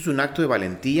 Esto es un acto de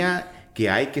valentía que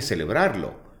hay que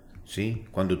celebrarlo, ¿sí?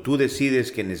 Cuando tú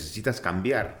decides que necesitas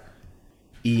cambiar.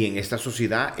 Y en esta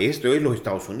sociedad, esto es los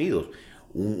Estados Unidos,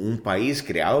 un país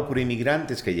creado por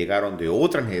inmigrantes que llegaron de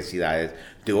otras necesidades,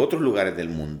 de otros lugares del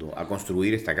mundo, a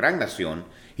construir esta gran nación.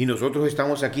 Y nosotros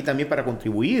estamos aquí también para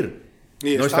contribuir.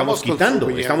 Y no estamos quitando,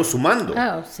 estamos sumando.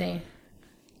 Oh, sí.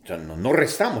 O sea, no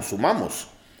restamos, sumamos.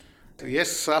 Y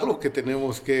es algo que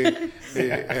tenemos que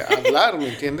hablar, ¿me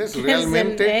entiendes?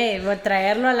 Realmente.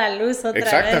 Traerlo a la luz otra vez.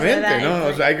 Exactamente, ¿no?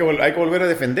 O sea, hay que volver a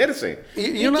defenderse.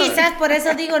 Y quizás por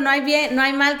eso digo, no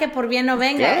hay mal que por bien no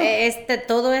venga. Claro.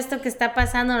 Todo esto que está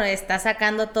pasando está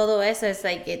sacando todo eso. Es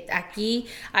que aquí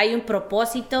hay un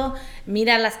propósito.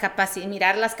 Mirar las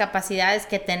capacidades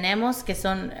que tenemos, que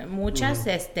son muchas,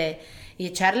 y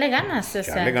echarle ganas.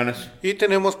 Y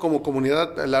tenemos como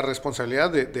comunidad la responsabilidad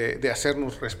de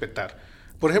hacernos respetar.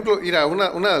 Por ejemplo, mira,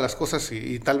 una de las cosas,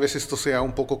 y tal vez esto sea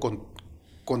un poco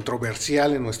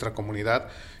controversial en nuestra comunidad,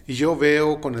 y yo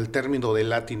veo con el término de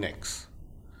Latinx.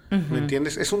 ¿Me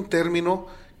entiendes? Es un término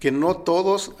que no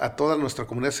a toda nuestra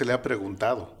comunidad se le ha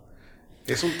preguntado.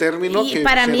 Es un término que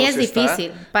para mí es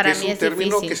difícil. Es un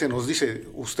término que se nos dice,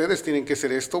 ustedes tienen que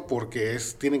hacer esto porque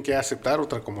tienen que aceptar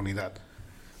otra comunidad.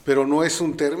 Pero no es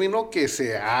un término que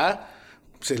se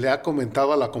le ha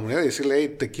comentado a la comunidad, decirle,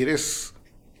 hey, ¿te quieres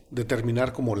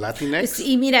determinar como Latinx?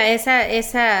 Y mira,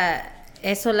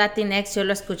 eso Latinx yo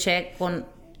lo escuché con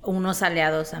unos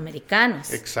aliados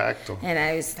americanos. Exacto.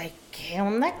 Era, ¿qué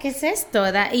onda? ¿Qué es esto?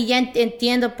 ¿Verdad? Y ya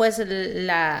entiendo pues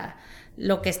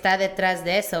lo que está detrás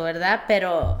de eso, ¿verdad?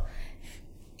 Pero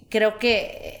creo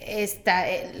que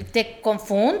te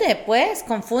confunde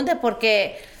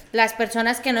porque las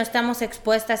personas que no estamos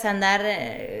expuestas a andar,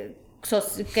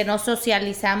 que no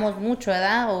socializamos mucho,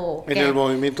 ¿verdad? En el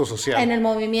movimiento social. En el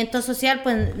movimiento social,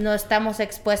 pues no estamos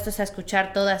expuestos a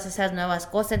escuchar todas esas nuevas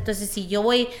cosas. Entonces, si yo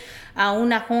voy a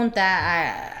una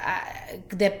junta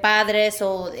de padres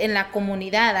o en la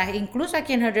comunidad, incluso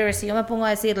aquí en Hood River, si yo me pongo a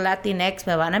decir Latinx,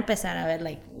 me van a empezar a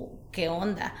ver, ¿qué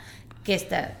onda? ¿Qué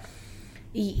está?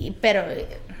 Pero...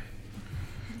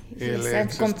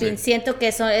 siento que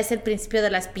eso es el principio de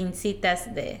las pincitas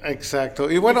Exacto.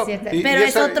 Y bueno, pero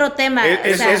es otro tema.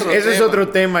 Ese es otro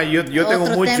tema. Yo tengo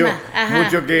mucho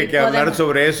que hablar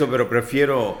sobre eso, pero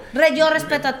prefiero... Yo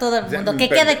respeto a todo el mundo, que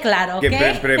quede claro,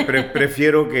 ¿ok?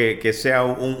 Prefiero que sea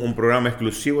un programa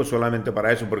exclusivo solamente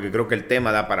para eso, porque creo que el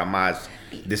tema da para más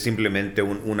de simplemente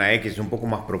una X, un poco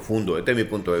más profundo. Este es mi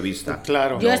punto de vista.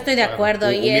 Claro. Yo estoy de acuerdo.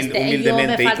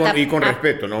 Humildemente y con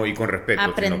respeto, ¿no? Y con respeto.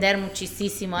 Aprender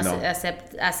muchísimo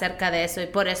acerca de eso, y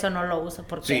por eso no lo uso,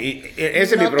 porque ese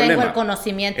es mi problema. Tengo el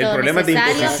conocimiento el problema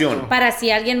necesario de imposición. Para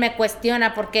si alguien me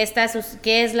cuestiona por qué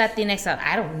qué es Latinx,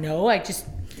 I don't know,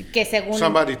 que según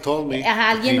somebody told me.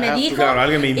 Alguien me dijo, claro,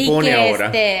 alguien me impone ahora.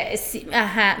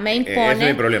 Me impone. Ese es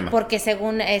mi problema. Porque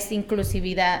según es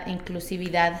inclusividad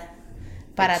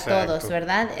para Exacto. todos,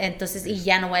 ¿verdad? Entonces, y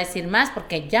ya no voy a decir más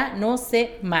porque ya no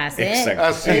sé más, Exacto.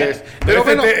 Así es. Pero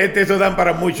bueno, eso dan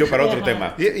para mucho, para otro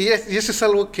tema. Y eso es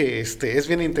algo que es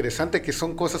bien interesante, que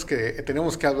son cosas que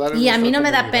tenemos que hablar. Y a mí no me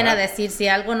da pena decir, si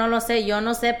algo no lo sé, yo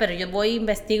no sé, pero yo voy,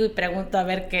 investigo y pregunto a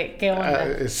ver qué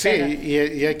onda. Sí,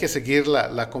 y hay que seguir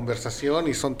la conversación,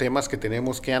 y son temas que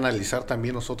tenemos que analizar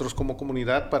también nosotros como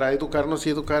comunidad para educarnos y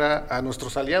educar a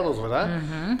nuestros aliados,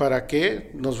 ¿verdad? Para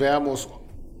que nos veamos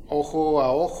ojo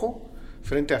a ojo,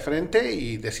 frente a frente,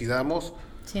 y decidamos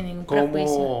Sin ningún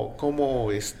prejuicio. cómo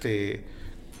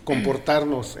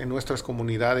comportarnos en nuestras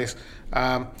comunidades.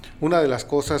 Una de las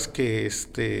cosas que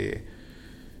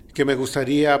me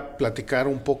gustaría platicar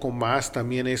un poco más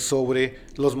también es sobre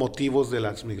los motivos de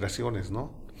las migraciones,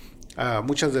 ¿no?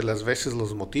 Muchas de las veces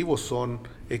los motivos son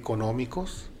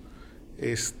económicos,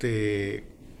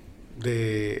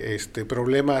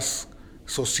 problemas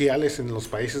sociales en los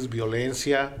países,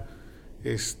 violencia,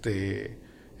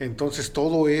 entonces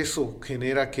todo eso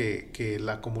genera que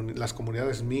las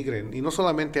comunidades migren, y no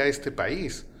solamente a este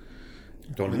país,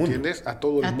 todo el ¿me mundo. entiendes? A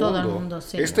todo el todo mundo. el mundo,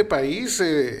 sí. Este país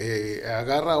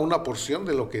agarra una porción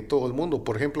de lo que todo el mundo.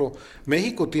 Por ejemplo,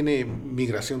 México tiene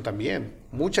migración también.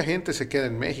 Mucha gente se queda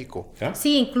en México. ¿Ah?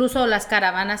 Sí, incluso las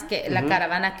caravanas la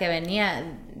caravana que venía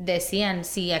decían,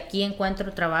 si aquí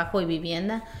encuentro trabajo y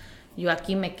vivienda, yo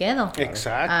aquí me quedo.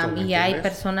 Exacto. Y hay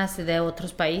personas de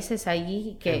otros países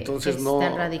allí que, entonces que no,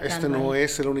 están radicando no ahí.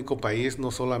 es el único país, no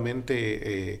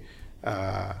solamente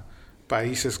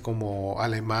países como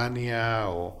Alemania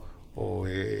o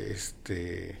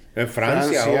En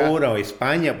Francia ahora, o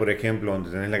España, por ejemplo,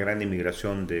 donde tenés la gran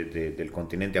inmigración del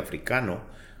continente africano,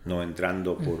 no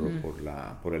entrando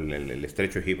por el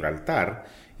estrecho de Gibraltar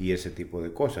y ese tipo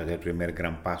de cosas, es el primer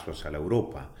gran paso hacia la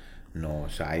Europa. No, o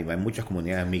sea, hay muchas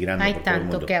comunidades migrando Hay por todo el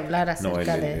mundo. tanto que hablar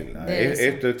acerca de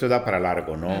eso. Esto da para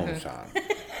largo, ¿no? O sea,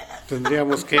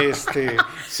 tendríamos que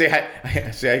sí,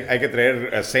 hay que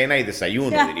traer cena y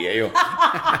desayuno, diría yo.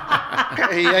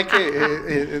 y hay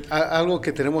que algo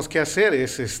que tenemos que hacer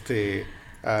es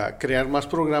crear más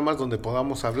programas donde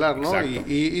podamos hablar, ¿no?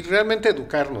 Y realmente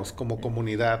educarnos como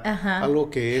comunidad. Ajá. Algo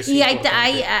que es y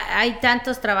hay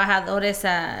tantos trabajadores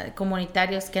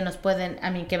comunitarios que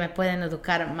que me pueden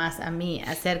educar más a mí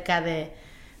acerca de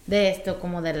esto,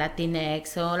 como de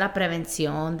Latinx o la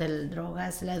prevención de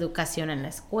drogas, la educación en la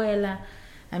escuela.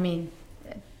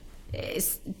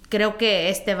 Creo que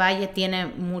este valle tiene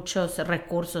muchos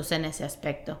recursos en ese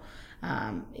aspecto,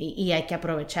 y hay que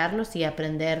aprovecharlos y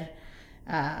aprender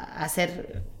a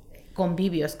hacer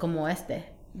convivios como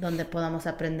donde podamos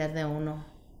aprender de uno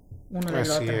del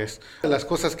otro. Así es. Las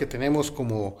cosas que tenemos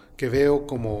que veo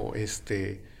como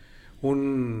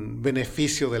un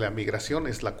beneficio de la migración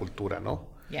es la cultura, ¿no?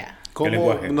 Yeah.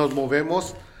 Cómo nos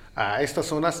movemos a estas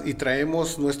zonas y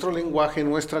traemos nuestro lenguaje,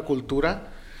 nuestra cultura,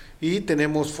 y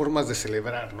tenemos formas de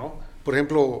celebrar, ¿no? Por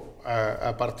ejemplo,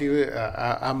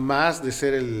 a más de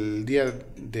ser el día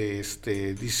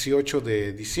de 18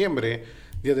 de diciembre,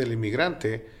 Día del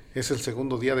Inmigrante, es el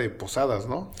segundo día de posadas,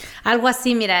 ¿no? Algo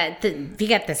así, mira,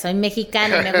 fíjate, soy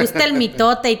mexicana y me gusta el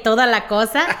mitote y toda la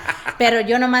cosa, pero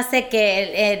yo nomás sé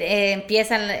que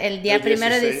empiezan el día 1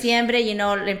 de diciembre y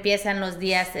empiezan los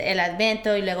días, el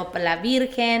Advento y luego la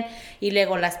Virgen y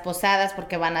luego las posadas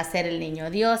porque van a ser el Niño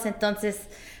Dios. Entonces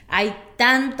hay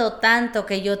tanto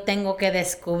que yo tengo que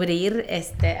descubrir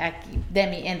aquí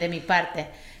de mi parte.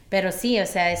 Pero sí, o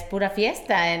sea, es pura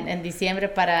fiesta en diciembre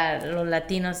para los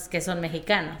latinos que son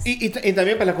mexicanos. Y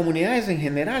también para las comunidades en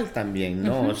general también,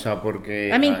 ¿no? O sea,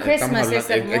 porque... Christmas es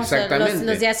hermoso,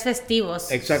 los días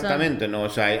festivos. Exactamente, ¿no? O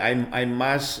sea, hay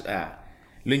más...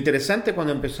 lo interesante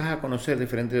cuando empezás a conocer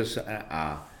diferentes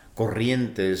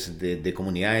corrientes de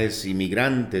comunidades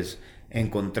inmigrantes,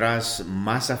 encontrás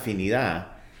más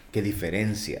afinidad que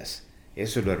diferencias.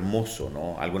 Eso es lo hermoso,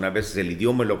 ¿no? Algunas veces el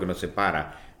idioma es lo que nos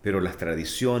separa, pero las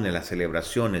tradiciones, las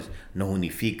celebraciones nos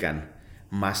unifican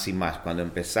más y más cuando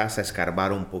empezás a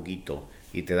escarbar un poquito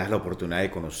y te das la oportunidad de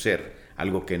conocer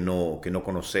algo que no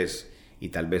conoces y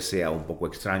tal vez sea un poco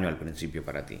extraño al principio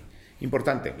para ti.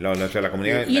 Importante, la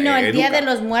comunidad el Día de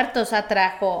los Muertos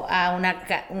atrajo a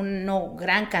no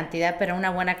gran cantidad, pero una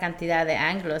buena cantidad de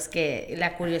anglos, que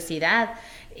la curiosidad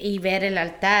y ver el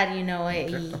altar, y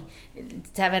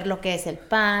saber lo que es el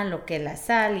pan, lo que es la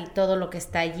sal y todo lo que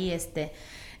está allí,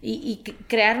 y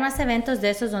crear más eventos de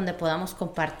esos donde podamos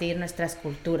compartir nuestras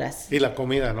culturas. Y la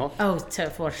comida, ¿no? Oh,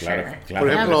 for sure. Claro.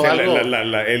 Por ejemplo,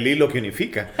 el hilo que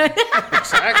unifica.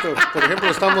 Exacto. Por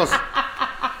ejemplo,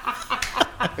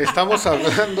 estamos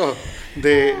hablando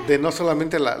de no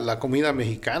solamente la comida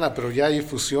mexicana, pero ya hay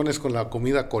fusiones con la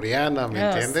comida coreana, ¿me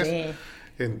entiendes? Sí.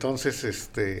 Entonces,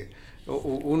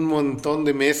 un montón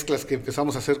de mezclas que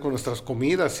empezamos a hacer con nuestras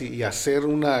comidas y hacer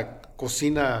una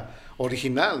cocina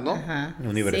original, ¿no? Ajá.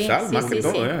 Universal, sí, más que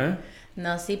todo.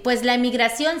 No, sí, pues la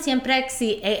inmigración siempre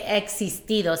ha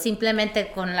existido, simplemente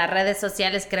con las redes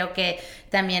sociales creo que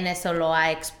también eso lo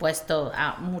ha expuesto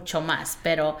a mucho más,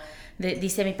 pero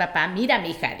dice mi papá, mira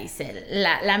mija, dice,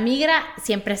 la migra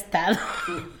siempre ha estado,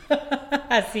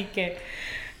 así que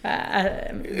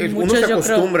Uno se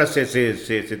acostumbra,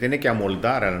 se tiene que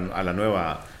amoldar a la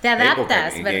nueva te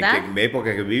adaptas, época, ¿verdad?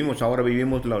 Época que vivimos. Ahora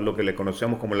vivimos lo que le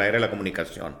conocemos como la era de la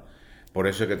comunicación. Por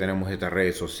eso es que tenemos estas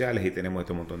redes sociales y tenemos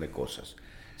este montón de cosas.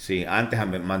 Sí, antes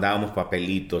mandábamos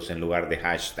papelitos en lugar de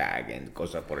hashtag,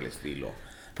 cosas por el estilo.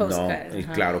 Postcard. ¿No? Y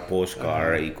claro,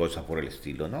 postcard y cosas por el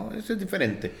estilo. ¿No? Eso es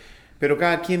diferente. Pero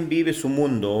cada quien vive su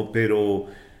mundo, pero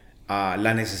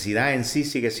la necesidad en sí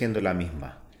sigue siendo la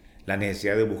misma. La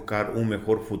necesidad de buscar un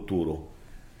mejor futuro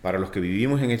para los que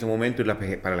vivimos en este momento y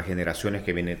para las generaciones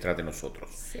que vienen detrás de nosotros.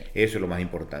 Sí. Eso es lo más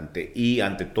importante. Y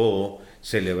ante todo,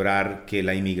 celebrar que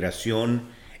la inmigración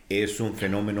es un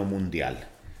fenómeno mundial.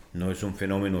 No es un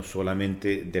fenómeno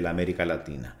solamente de la América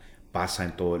Latina. Pasa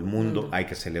en todo el mundo, hay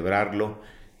que celebrarlo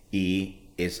y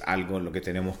es algo en lo que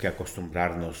tenemos que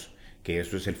acostumbrarnos, que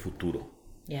eso es el futuro.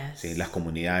 Yes. ¿Sí? Las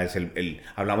comunidades,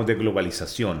 hablamos de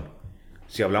globalización.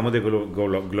 Si hablamos de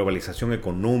globalización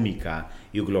económica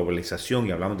y globalización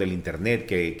y hablamos del Internet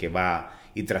que va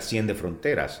y trasciende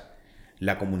fronteras,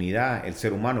 la comunidad, el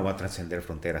ser humano va a trascender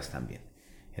fronteras también.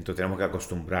 Entonces tenemos que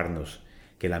acostumbrarnos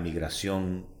que la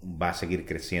migración va a seguir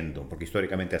creciendo, porque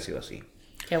históricamente ha sido así.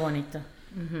 Qué bonito.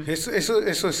 Uh-huh. Eso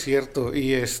es cierto.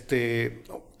 Y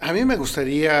a mí me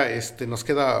gustaría, nos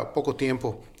queda poco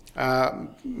tiempo,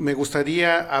 me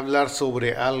gustaría hablar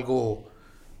sobre algo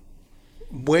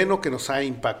bueno que nos ha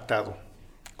impactado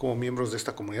como miembros de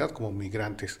esta comunidad, como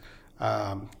migrantes.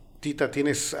 Tita,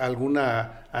 ¿tienes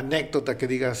alguna anécdota que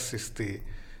digas,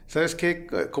 sabes qué,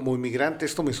 como inmigrante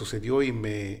esto me sucedió y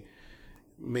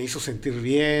me hizo sentir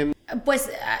bien? Pues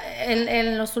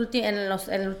el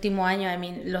último año,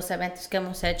 los eventos que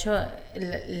hemos hecho,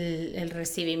 el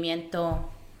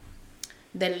recibimiento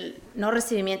no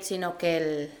recibimiento, sino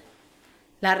que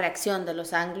la reacción de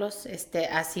los anglos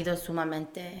ha sido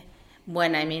sumamente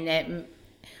buena.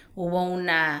 Hubo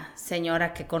una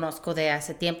señora que conozco de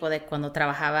hace tiempo, de cuando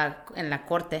trabajaba en la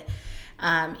corte,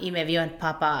 y me vio en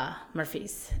Papa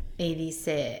Murphy's y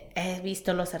dice, he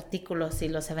visto los artículos y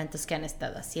los eventos que han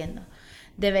estado haciendo.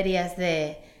 Deberías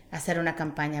de hacer una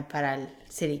campaña para el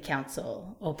City Council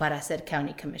o para ser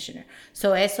County Commissioner.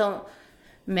 Eso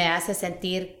me hace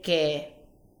sentir que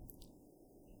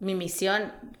mi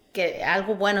misión, que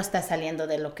algo bueno está saliendo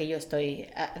de lo que yo estoy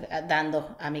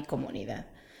dando a mi comunidad.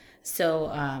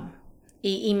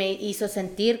 Y me hizo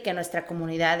sentir que nuestra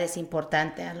comunidad es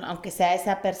importante, aunque sea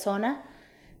esa persona,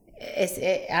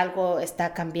 algo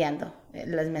está cambiando.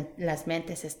 Las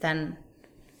mentes están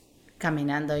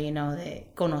caminando,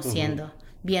 conociendo, uh-huh,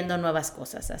 viendo nuevas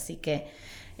cosas. Así que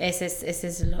ese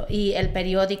es lo. Y el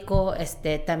periódico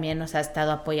también nos ha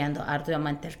estado apoyando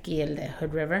arduamente aquí, el de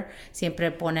Hood River. Siempre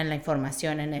ponen la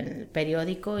información en el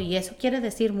periódico y eso quiere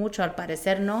decir mucho, al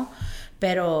parecer no,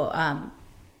 pero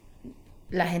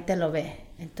la gente lo ve.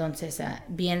 Entonces,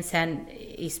 bien sean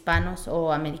hispanos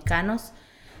o americanos,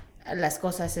 las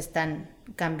cosas están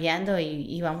cambiando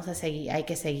y vamos a seguir, hay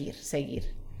que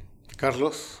seguir.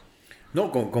 Carlos. No,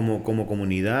 como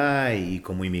comunidad y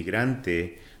como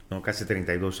inmigrante, no, casi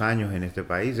 32 años en este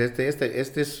país. Este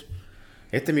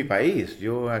es mi país.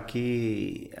 Yo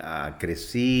aquí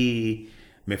crecí,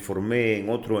 me formé en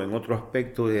otro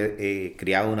aspecto, he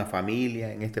criado una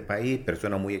familia en este país,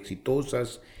 personas muy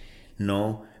exitosas,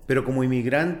 no. Pero como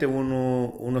inmigrante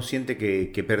uno siente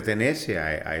que pertenece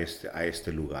a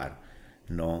este lugar,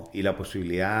 ¿no? Y la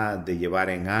posibilidad de llevar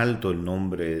en alto el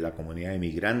nombre de la comunidad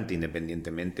inmigrante,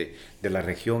 independientemente de la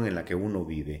región en la que uno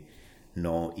vive,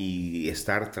 ¿no? Y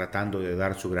estar tratando de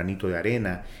dar su granito de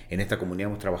arena. En esta comunidad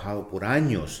hemos trabajado por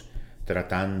años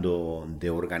tratando de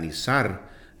organizar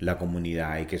la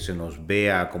comunidad y que se nos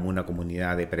vea como una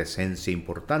comunidad de presencia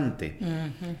importante,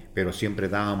 uh-huh, pero siempre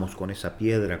dábamos con esa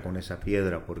piedra,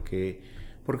 porque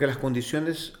las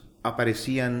condiciones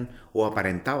aparecían o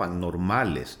aparentaban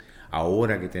normales.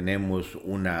 Ahora que tenemos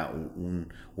una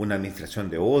administración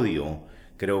de odio,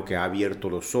 creo que ha abierto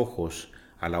los ojos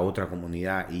a la otra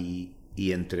comunidad y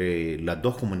entre las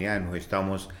dos comunidades nos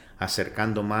estamos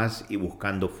acercando más y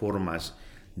buscando formas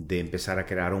de empezar a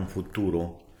crear un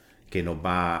futuro que nos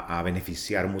va a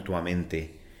beneficiar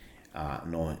mutuamente,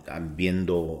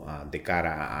 viendo de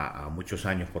cara a muchos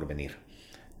años por venir,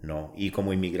 ¿no? Y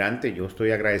como inmigrante yo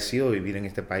estoy agradecido de vivir en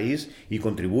este país y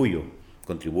contribuyo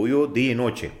día y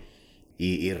noche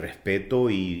y respeto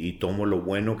y tomo lo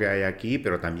bueno que hay aquí,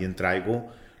 pero también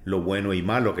traigo lo bueno y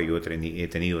malo que yo he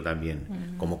tenido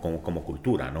también, uh-huh, como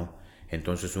cultura, ¿no?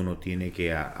 Entonces uno tiene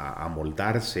que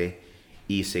amoldarse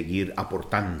y seguir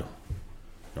aportando,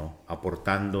 ¿no?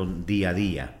 Aportando día a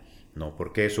día, ¿no?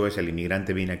 Porque eso es, el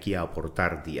inmigrante viene aquí a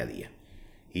aportar día a día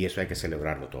y eso hay que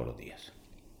celebrarlo todos los días.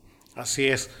 Así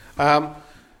es.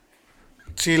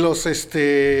 Si los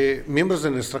miembros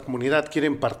de nuestra comunidad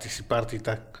quieren participar,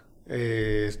 Tita,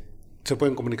 se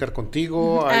pueden comunicar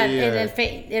contigo.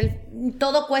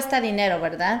 Todo cuesta dinero,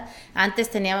 ¿verdad? Antes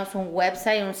teníamos un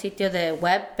website, un sitio de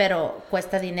web, pero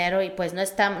cuesta dinero y pues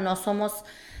no somos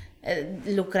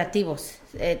lucrativos.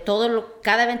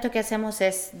 Cada evento que hacemos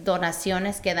es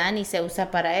donaciones que dan y se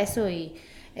usa para eso y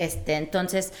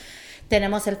entonces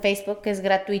tenemos el Facebook que es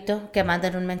gratuito, que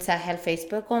manden un mensaje al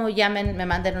Facebook o me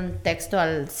manden un texto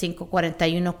al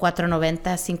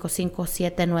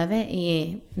 541-490-5579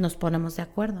 y nos ponemos de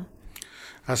acuerdo.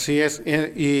 Así es,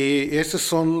 y estos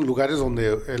son lugares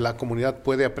donde la comunidad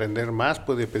puede aprender más,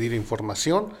 puede pedir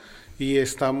información y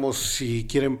estamos, si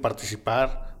quieren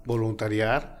participar,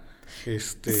 voluntariar.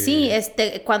 Sí,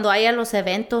 cuando haya los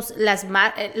eventos,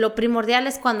 lo primordial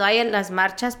es cuando haya las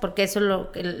marchas, porque eso es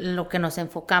lo que nos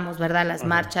enfocamos, ¿verdad? Las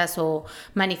marchas o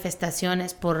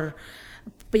manifestaciones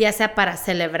ya sea para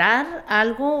celebrar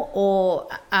algo o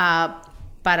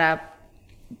para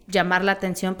llamar la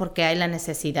atención porque hay la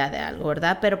necesidad de algo,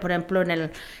 ¿verdad? Pero, por ejemplo,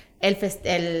 en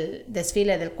el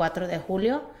desfile del 4 de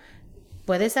julio,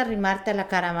 puedes arrimarte a la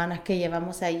caravana que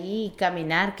llevamos allí y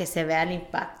caminar, que se vea el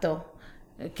impacto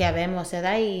que habemos,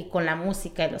 ¿verdad? Y con la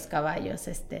música y los caballos,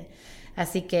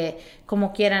 así que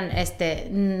como quieran,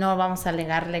 no vamos a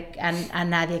negarle a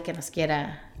nadie que nos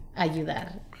quiera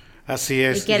ayudar. Así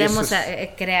es. Y queremos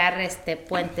crear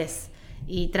puentes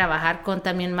y trabajar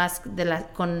también más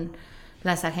con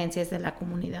las agencias de la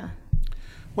comunidad.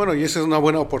 Bueno, y esa es una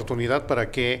buena oportunidad para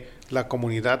que la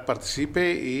comunidad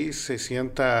participe y se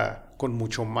sienta con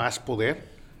mucho más poder,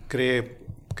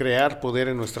 crear poder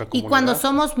en nuestra comunidad. Y cuando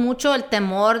somos mucho, el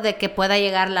temor de que pueda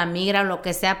llegar la migra o lo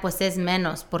que sea, pues es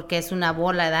menos, porque es una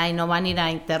bola, ¿verdad? Y no van a ir a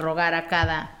interrogar a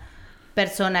cada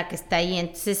persona que está ahí.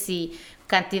 Entonces, si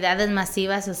cantidades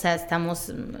masivas, o sea,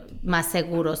 estamos más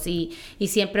seguros y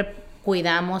siempre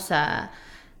cuidamos a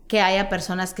que haya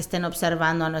personas que estén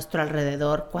observando a nuestro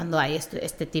alrededor cuando hay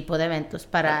este tipo de eventos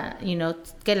para,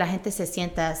 que la gente se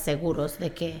sienta seguros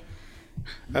de que...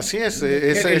 Así es.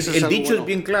 El dicho es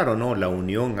bien claro, ¿no? La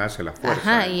unión hace la fuerza.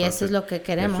 Ajá, y entonces, eso es lo que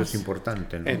queremos. Eso es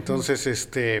importante, ¿no? Entonces,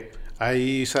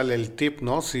 ahí sale el tip,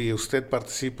 ¿no? Si usted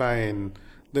participa en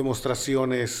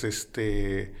demostraciones,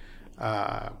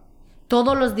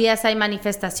 todos los días hay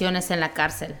manifestaciones en la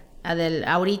cárcel.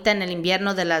 Ahorita en el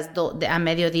invierno a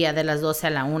mediodía, de las 12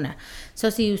 a la 1.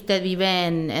 Si usted vive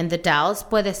en The Dalles,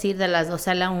 puedes ir de las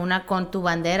 12 a la 1 con tu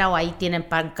bandera o ahí tienen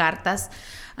pancartas.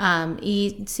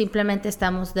 Y simplemente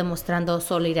estamos demostrando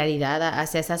solidaridad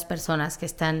hacia esas personas que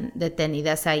están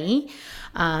detenidas ahí.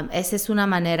 Esa es una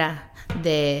manera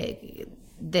de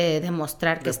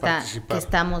demostrar que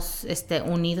estamos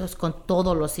unidos con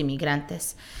todos los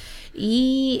inmigrantes.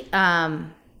 Y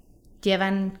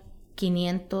llevan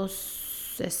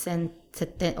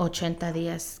 580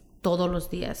 días, todos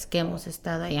los días que hemos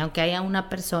estado ahí, aunque haya una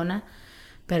persona...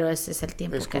 Pero ese es el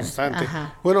tiempo. Es constante.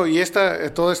 Bueno, y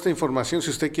toda esta información, si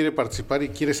usted quiere participar y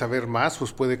quiere saber más,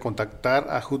 pues puede contactar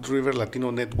a Hood River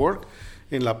Latino Network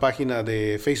en la página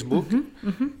de Facebook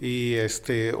y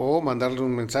o mandarle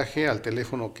un mensaje al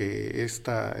teléfono que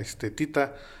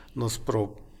Tita nos el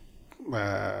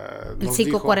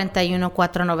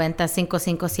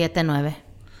 541-490-5579.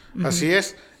 Así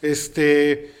es.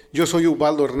 Yo soy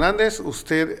Ubaldo Hernández,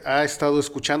 usted ha estado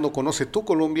escuchando Conoce tu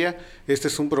Columbia, este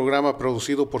es un programa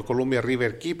producido por Columbia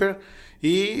River Keeper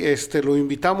y lo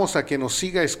invitamos a que nos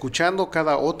siga escuchando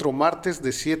cada otro martes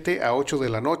de 7 a 8 de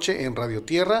la noche en Radio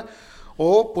Tierra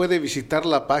o puede visitar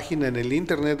la página en el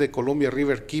internet de Columbia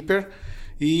River Keeper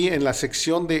y en la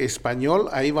sección de español,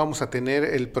 ahí vamos a tener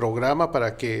el programa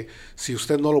para que si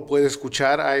usted no lo puede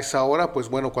escuchar a esa hora, pues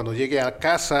bueno, cuando llegue a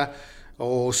casa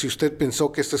o si usted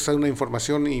pensó que esta es una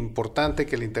información importante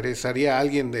que le interesaría a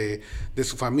alguien de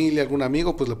su familia, algún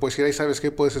amigo, pues le puede decir, ahí sabes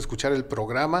que puedes escuchar el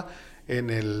programa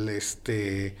en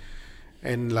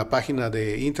la página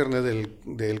de internet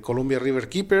del Columbia River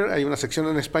Keeper. Hay una sección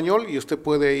en español y usted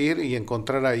puede ir y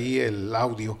encontrar ahí el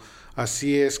audio.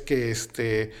 Así es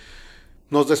que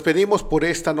nos despedimos por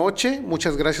esta noche.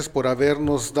 Muchas gracias por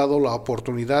habernos dado la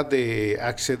oportunidad de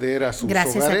acceder a sus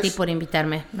hogares. Gracias a ti por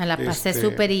invitarme. Me la pasé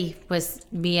súper y pues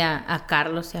vi a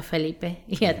Carlos y a Felipe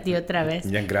y a ti otra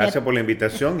vez. Gracias por la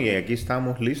invitación y aquí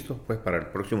estamos listos pues para el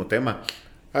próximo tema.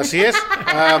 Así es.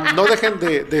 No dejen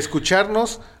de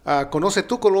escucharnos. Conoce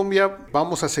tu Columbia.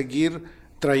 Vamos a seguir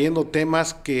trayendo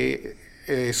temas que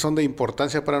son de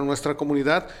importancia para nuestra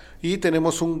comunidad y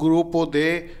tenemos un grupo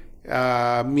de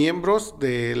miembros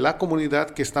de la comunidad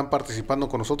que están participando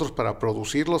con nosotros para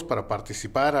producirlos, para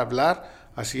participar, hablar.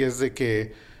 Así es de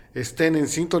que estén en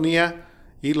sintonía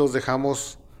y los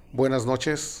dejamos. Buenas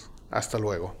noches. Hasta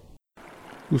luego.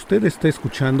 Usted está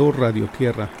escuchando Radio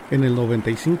Tierra en el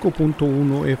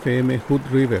 95.1 FM Hood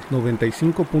River,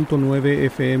 95.9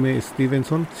 FM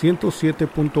Stevenson,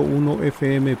 107.1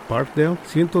 FM Parkdale,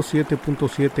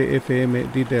 107.7 FM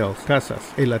Dedales,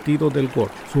 Casas, El Latido del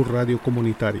Gorge, su radio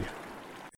comunitaria.